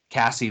Yeah.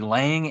 Cassie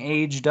Lang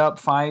aged up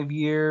 5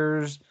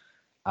 years.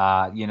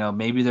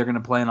 Maybe they're going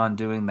to plan on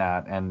doing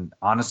that. And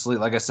honestly,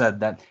 like I said,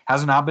 that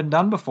has not been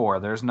done before.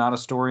 There's not a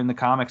story in the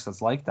comics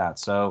that's like that.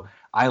 So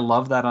I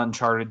love that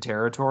uncharted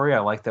territory. I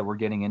like that we're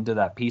getting into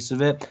that piece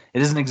of it.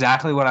 It isn't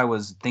exactly what I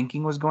was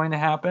thinking was going to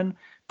happen,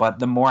 but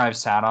the more I've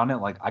sat on it,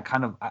 like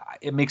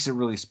it makes it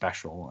really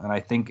special. And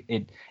I think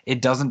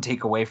it doesn't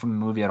take away from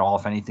the movie at all.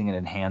 If anything, it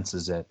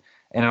enhances it.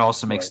 And it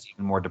also makes Right. it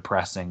even more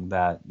depressing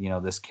that,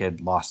 this kid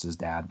lost his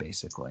dad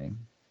basically.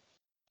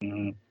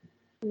 Hmm.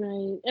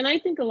 Right. And I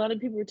think a lot of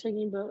people are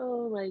talking about,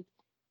 oh, like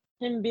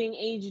him being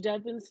aged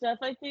up and stuff.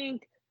 I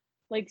think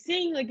like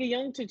seeing like a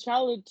young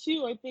T'Challa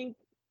too, I think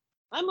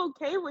I'm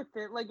okay with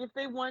it. Like if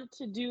they want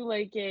to do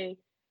like a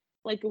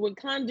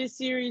Wakanda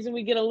series and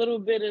we get a little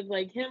bit of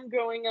like him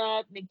growing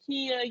up,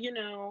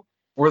 Nakia,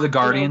 Or the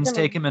Guardians kind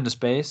of take him into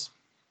space.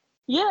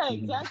 yeah,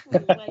 Hmm. exactly.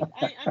 Like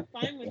I'm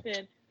fine with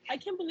it. I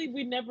can't believe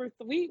we never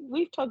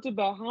we've talked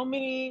about how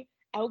many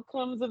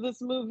outcomes of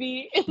this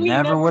movie and we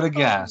Never would never have talked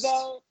guessed.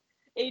 about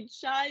a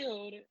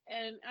child.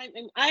 And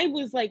I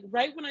was like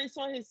right when I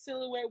saw his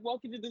silhouette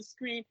walking to the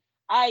screen,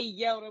 I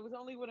yelled. I was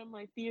only one in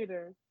my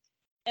theater.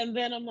 And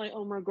then I'm like,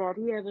 oh my god,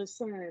 he has a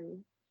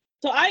son.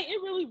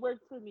 It really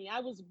worked for me.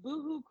 I was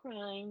boohoo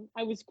crying.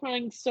 I was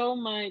crying so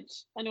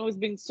much. I know it was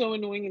being so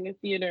annoying in the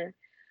theater.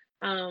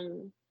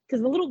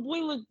 Because the little boy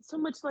looked so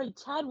much like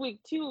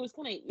Chadwick too. It was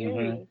kind of Mm-hmm.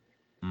 eerie.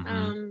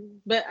 Mm-hmm.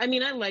 But I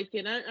mean, I liked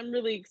it. I'm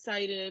really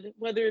excited.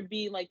 Whether it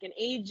be like an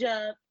age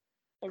up,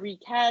 a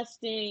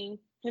recasting,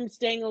 him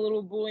staying a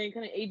little boy and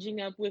kind of aging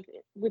up with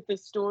the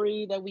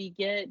story that we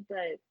get.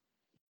 But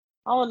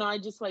all in all, I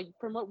just like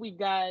from what we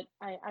got,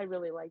 I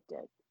really liked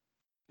it.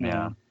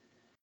 Yeah.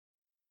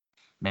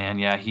 Man,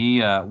 yeah,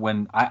 he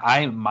when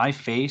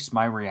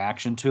my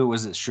reaction to it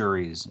was at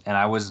Shuri's, and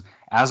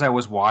as I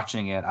was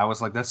watching it, I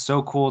was like, that's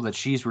so cool that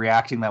she's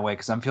reacting that way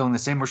because I'm feeling the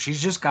same where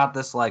she's just got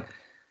this like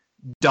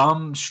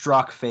dumb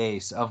struck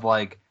face of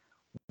like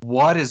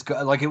what is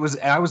like it was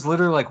I was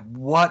literally like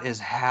what is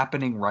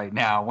happening right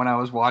now when I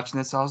was watching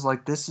this. I was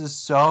like, this is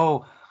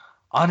so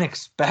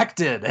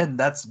unexpected, and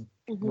that's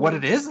what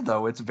it Mm-hmm. is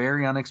though. It's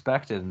very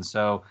unexpected, and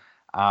so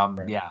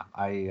Right. yeah,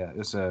 I it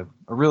was a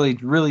really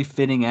really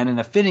fitting end and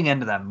a fitting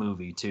end to that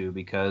movie too,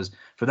 because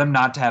for them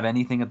not to have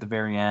anything at the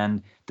very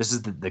end, this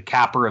is the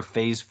capper of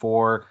Phase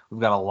 4.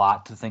 We've got a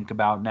lot to think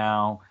about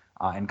now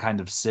and kind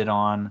of sit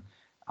on.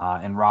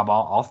 And Rob,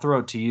 I'll throw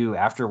it to you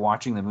after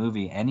watching the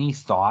movie. Any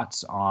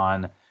thoughts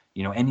on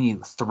any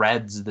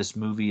threads this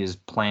movie is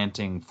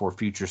planting for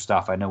future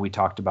stuff? I know we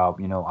talked about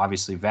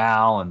obviously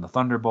Val and the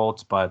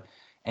Thunderbolts, but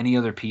any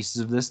other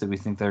pieces of this that we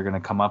think they're going to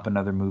come up in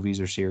other movies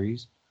or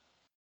series?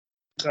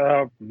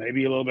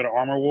 Maybe a little bit of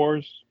Armor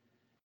Wars.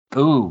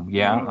 Ooh, You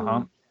yeah,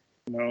 know,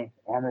 uh-huh.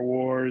 Armor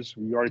Wars.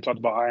 We already talked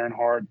about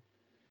Ironheart.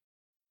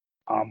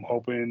 I'm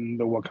hoping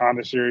the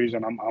Wakanda series,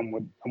 and I'm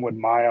with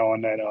Maya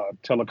on that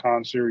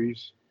Telecon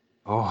series.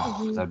 Oh,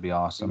 Mm-hmm. that'd be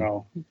awesome.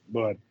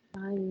 But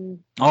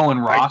Oh,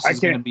 and Ross I is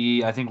going to can't.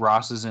 be, I think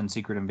Ross is in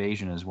Secret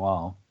Invasion as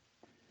well.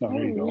 No,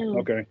 there you go. Oh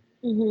Okay,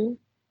 yeah.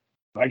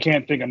 Mm-hmm. I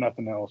can't think of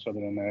nothing else other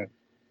than that.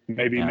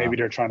 Yeah. Maybe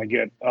they're trying to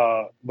get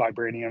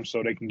vibranium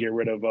so they can get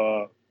rid of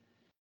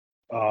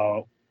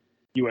uh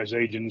U.S.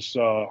 agents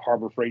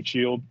Harbor Freight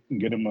Shield and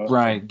get them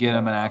Right, get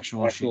him an a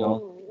actual shield.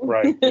 actual Oh.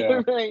 right.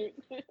 Yeah. Right.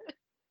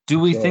 Do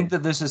we think So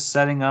that this is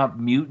setting up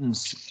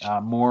mutants,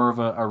 more of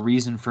a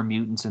reason for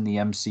mutants in the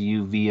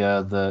MCU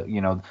via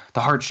the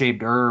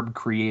heart-shaped herb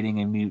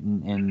creating a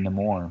mutant in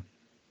Namor?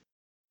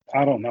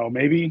 I don't know.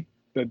 Maybe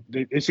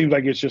it seems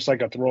like it's just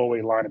like a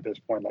throwaway line at this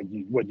point. Like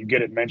you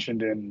get it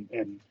mentioned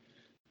in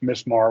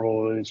Miss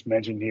Marvel. It's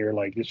mentioned here.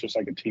 Like it's just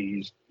like a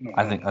tease. I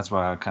I don't think know. that's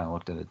why I kind of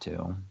looked at it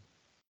too.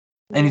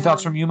 Any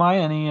thoughts Yeah. from you,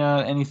 Maya?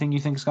 Anything you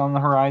think's on the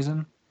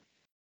horizon?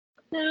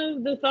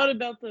 No, the thought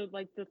about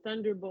the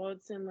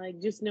Thunderbolts and like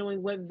just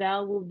knowing what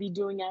Val will be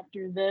doing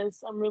after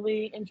this, I'm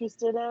really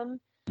interested in.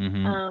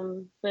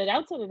 Mm-hmm. But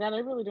outside of that, I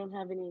really don't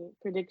have any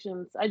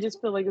predictions. I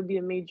just feel like it'd be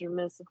a major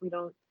miss if we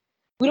don't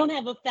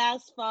have a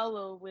fast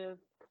follow with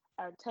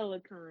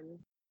Telecon.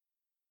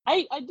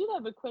 I did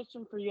have a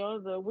question for y'all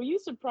though. Were you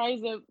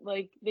surprised that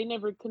like they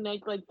never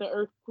connect like the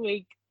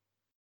earthquake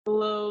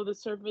below the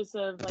surface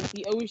of like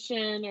the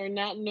ocean, or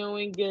not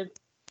knowing if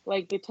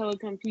like the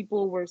Telecom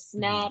people were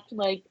snapped?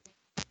 Like,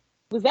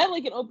 was that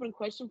like an open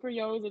question for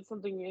y'all? Or is it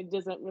something it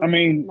doesn't I really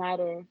mean,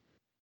 matter?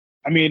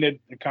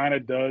 it kind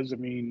of does. I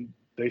mean,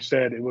 they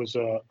said it was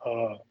a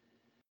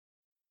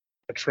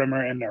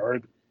tremor in the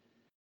earth,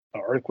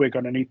 an earthquake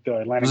underneath the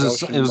Atlantic It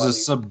Ocean was a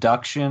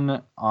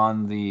subduction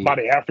on by the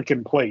the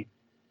African plate,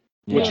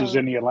 which yeah. is Yeah.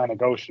 in the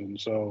Atlantic Ocean.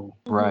 So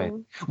Right.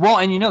 Mm-hmm. Well,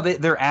 and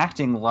they're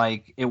acting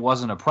like it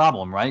wasn't a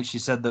problem, right? She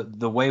said that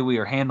the way we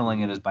are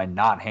handling it is mhm, by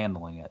not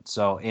handling it.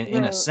 So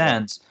in a Right. right,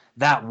 sense,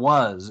 that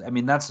was, I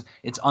mean,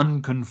 it's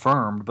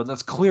unconfirmed, but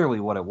that's clearly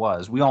what it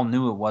was. We all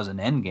knew it was an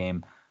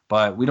Endgame,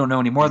 but we don't know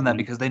any more than that hmm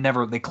because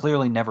they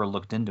clearly never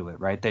looked into it,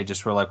 right? They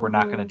just were like, we're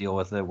not going to Mm-hmm. deal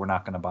with it. We're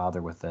not going to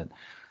bother with it.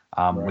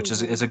 right. Which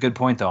is Mm-hmm. a good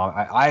point though.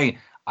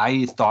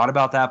 I thought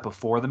about that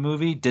before the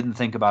movie, didn't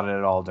think about it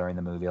at all during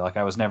the movie. Like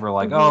I was never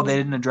like, oh, they Mm-hmm.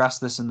 didn't address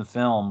this in the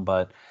film,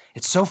 but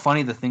it's so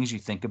funny the things you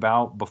think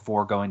about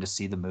before going to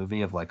see the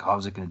movie of like, how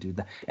is it going to do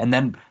that? And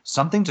then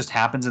something just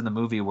happens in the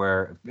movie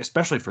where,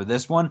 especially for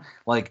this one,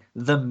 like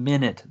the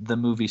minute the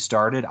movie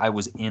started, I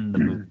was in the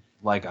movie.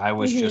 Like I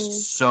was Mm-hmm.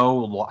 just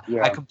so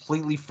I Yeah.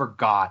 completely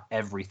forgot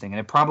everything, and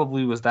it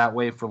probably was that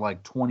way for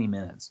like 20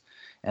 minutes.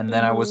 And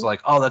then I was Mm-hmm.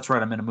 like, oh, that's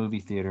right, I'm in a movie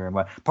theater. And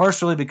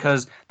partially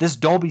because this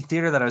Dolby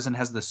theater that I was in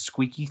has the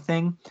squeaky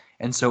thing.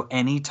 And so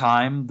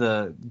anytime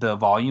the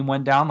volume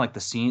went down, like the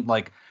scene,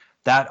 like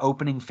that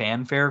opening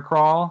fanfare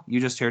crawl, you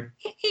just heard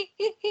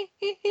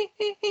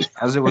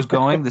as it was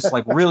going, this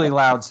like really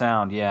loud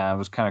sound. Yeah, it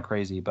was kind of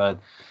crazy, but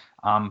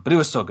it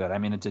was still good. I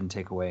mean, it didn't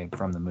take away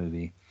from the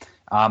movie.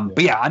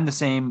 But Yeah. yeah, I'm the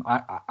same.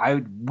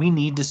 We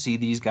need to see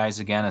these guys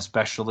again,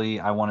 especially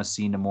I want to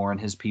see Namor and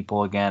his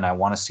people again. I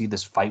want to see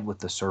this fight with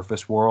the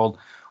surface world.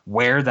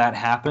 Where that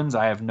happens,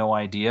 I have no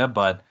idea.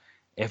 But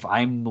if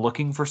I'm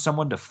looking for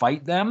someone to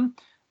fight them,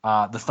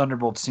 the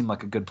Thunderbolts seem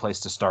like a good place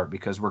to start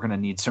because we're going to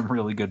need some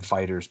really good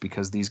fighters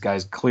because these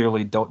guys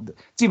clearly don't.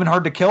 It's even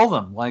hard to kill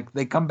them. Like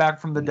they come back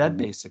from the dead hmm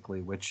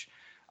basically, which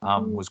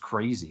Mm-hmm. was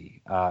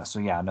crazy. So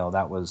yeah, no,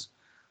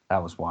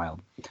 That was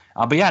wild.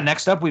 But yeah,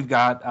 next up we've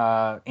got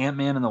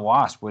Ant-Man and the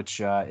Wasp, which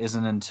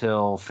isn't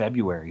until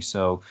February.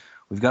 So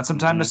we've got some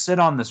time to sit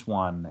on this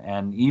one.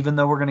 And even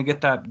though we're going to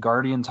get that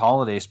Guardians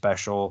holiday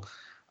special,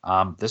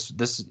 this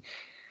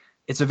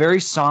it's a very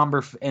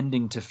somber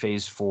ending to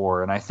Phase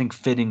 4, and I think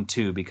fitting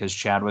too, because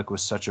Chadwick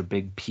was such a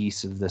big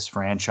piece of this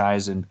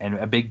franchise and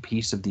a big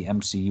piece of the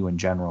MCU in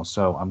general.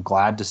 So I'm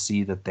glad to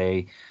see that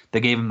they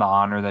gave him the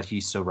honor that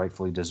he so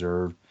rightfully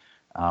deserved.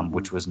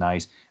 Which was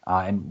nice.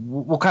 And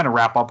we'll kind of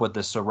wrap up with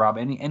this. So, Rob,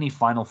 any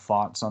final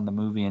thoughts on the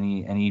movie?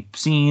 Any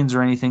scenes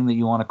or anything that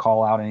you want to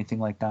call out? Anything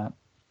like that?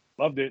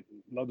 Loved it.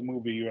 Loved the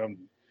movie. I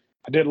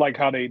did like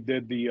how they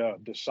did the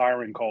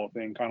siren call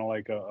thing, kind of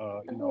like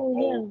that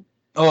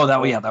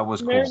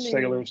was cool.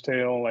 Sailor's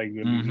Tale. Like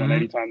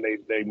anytime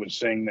they would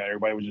sing that,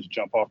 everybody would just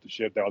jump off the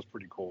ship. That was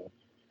pretty cool.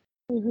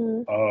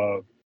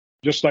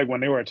 Just like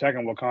when they were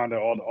attacking Wakanda,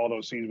 all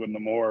those scenes with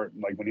Namor,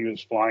 like when he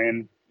was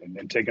flying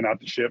and taking out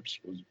the ships,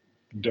 was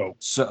dope.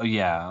 So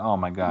yeah, oh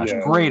my gosh,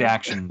 great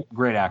action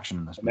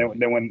in this movie.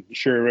 Then when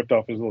Shuri ripped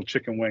off his little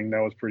chicken wing,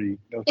 that was pretty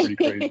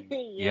crazy.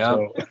 Yeah.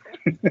 So,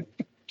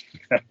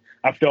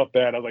 I felt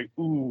that. I was like,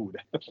 ooh.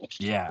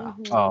 Yeah.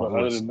 But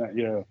other than that,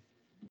 yeah.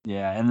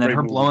 Yeah, and then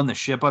her blowing the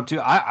ship up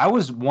too. I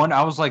was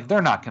like,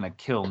 they're not gonna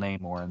kill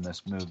Namor in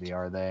this movie,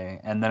 are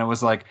they? And then it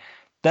was like,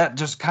 that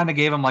just kind of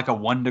gave him like a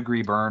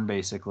 1-degree burn,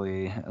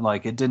 basically.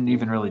 Like it didn't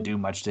even really do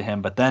much to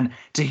him. But then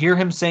to hear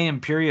him say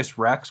Imperious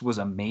Rex was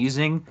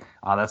amazing.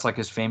 That's like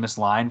his famous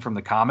line from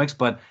the comics.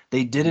 But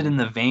they did it in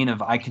the vein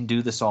of "I can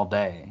do this all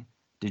day."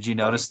 Did you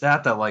notice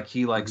that? That like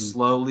he like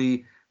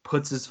slowly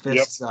puts his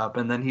fists up,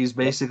 and then he's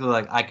basically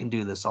like, "I can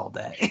do this all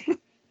day."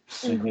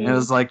 And it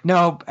was like,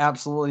 no,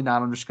 absolutely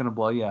not. I'm just gonna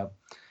blow you up.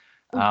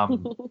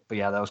 But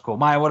yeah, that was cool.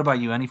 Maya, what about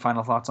you? Any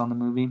final thoughts on the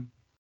movie?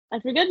 I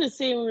forgot to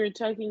say when we were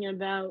talking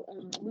about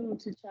Little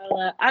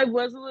T'Challa, I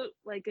was a little,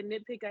 like, a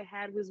nitpick I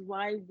had was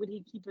why would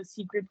he keep a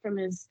secret from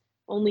his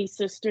only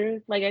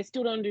sister? Like, I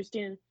still don't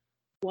understand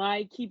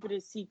why keep it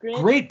a secret.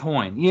 Great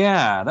point.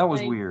 Yeah, that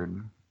was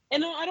weird.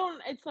 And I don't.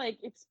 It's like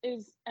it's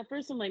at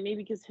first I'm like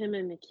maybe because him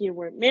and Nakia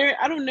were married.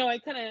 I don't know. I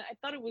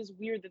thought it was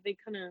weird that they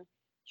kind of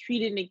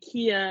treated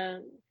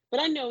Nakia, but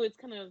I know it's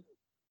kind of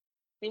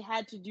they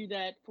had to do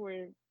that for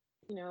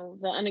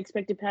the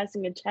unexpected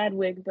passing of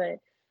Chadwick, but.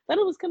 I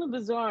thought it was kind of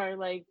bizarre,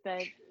 like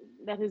that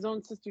his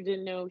own sister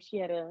didn't know she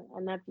had a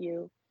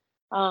nephew.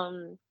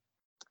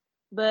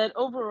 But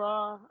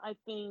overall, I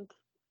mean,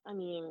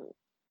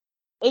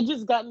 it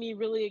just got me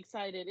really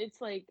excited. It's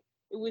like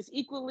it was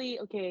equally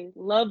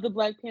love the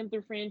Black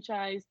Panther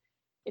franchise.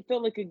 It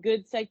felt like a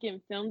good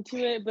second film to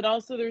it, but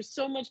also there's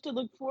so much to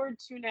look forward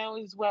to now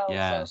as well.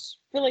 Yes. So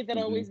I feel like that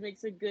always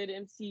makes a good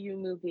MCU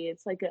movie.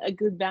 It's like a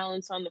good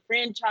balance on the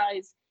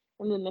franchise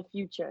and in the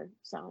future.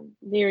 So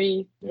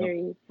very,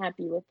 very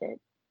happy with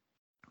it.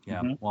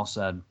 Yeah, well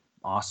said.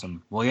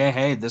 Awesome. Well, yeah,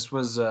 hey, this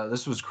was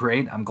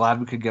great. I'm glad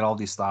we could get all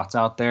these thoughts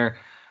out there.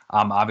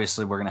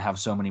 Obviously, we're gonna have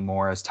so many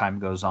more as time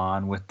goes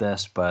on with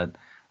this, but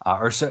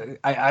I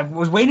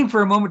was waiting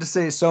for a moment to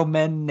say so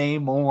many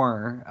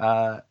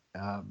more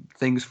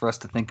things for us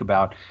to think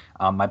about.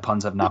 My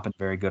puns have not been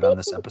very good on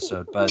this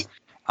episode, but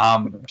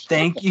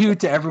thank you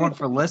to everyone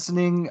for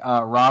listening.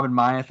 Rob and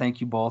Maya,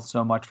 thank you both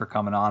so much for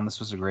coming on. This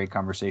was a great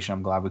conversation.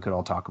 I'm glad we could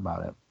all talk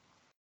about it.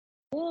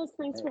 Yes,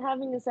 thanks for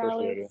having us,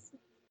 Alex.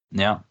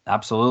 Yeah,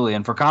 absolutely.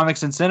 And for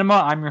Comics and Cinema,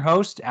 I'm your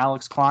host,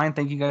 Alex Klein.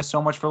 Thank you guys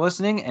so much for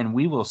listening, and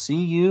we will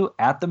see you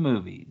at the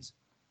movies.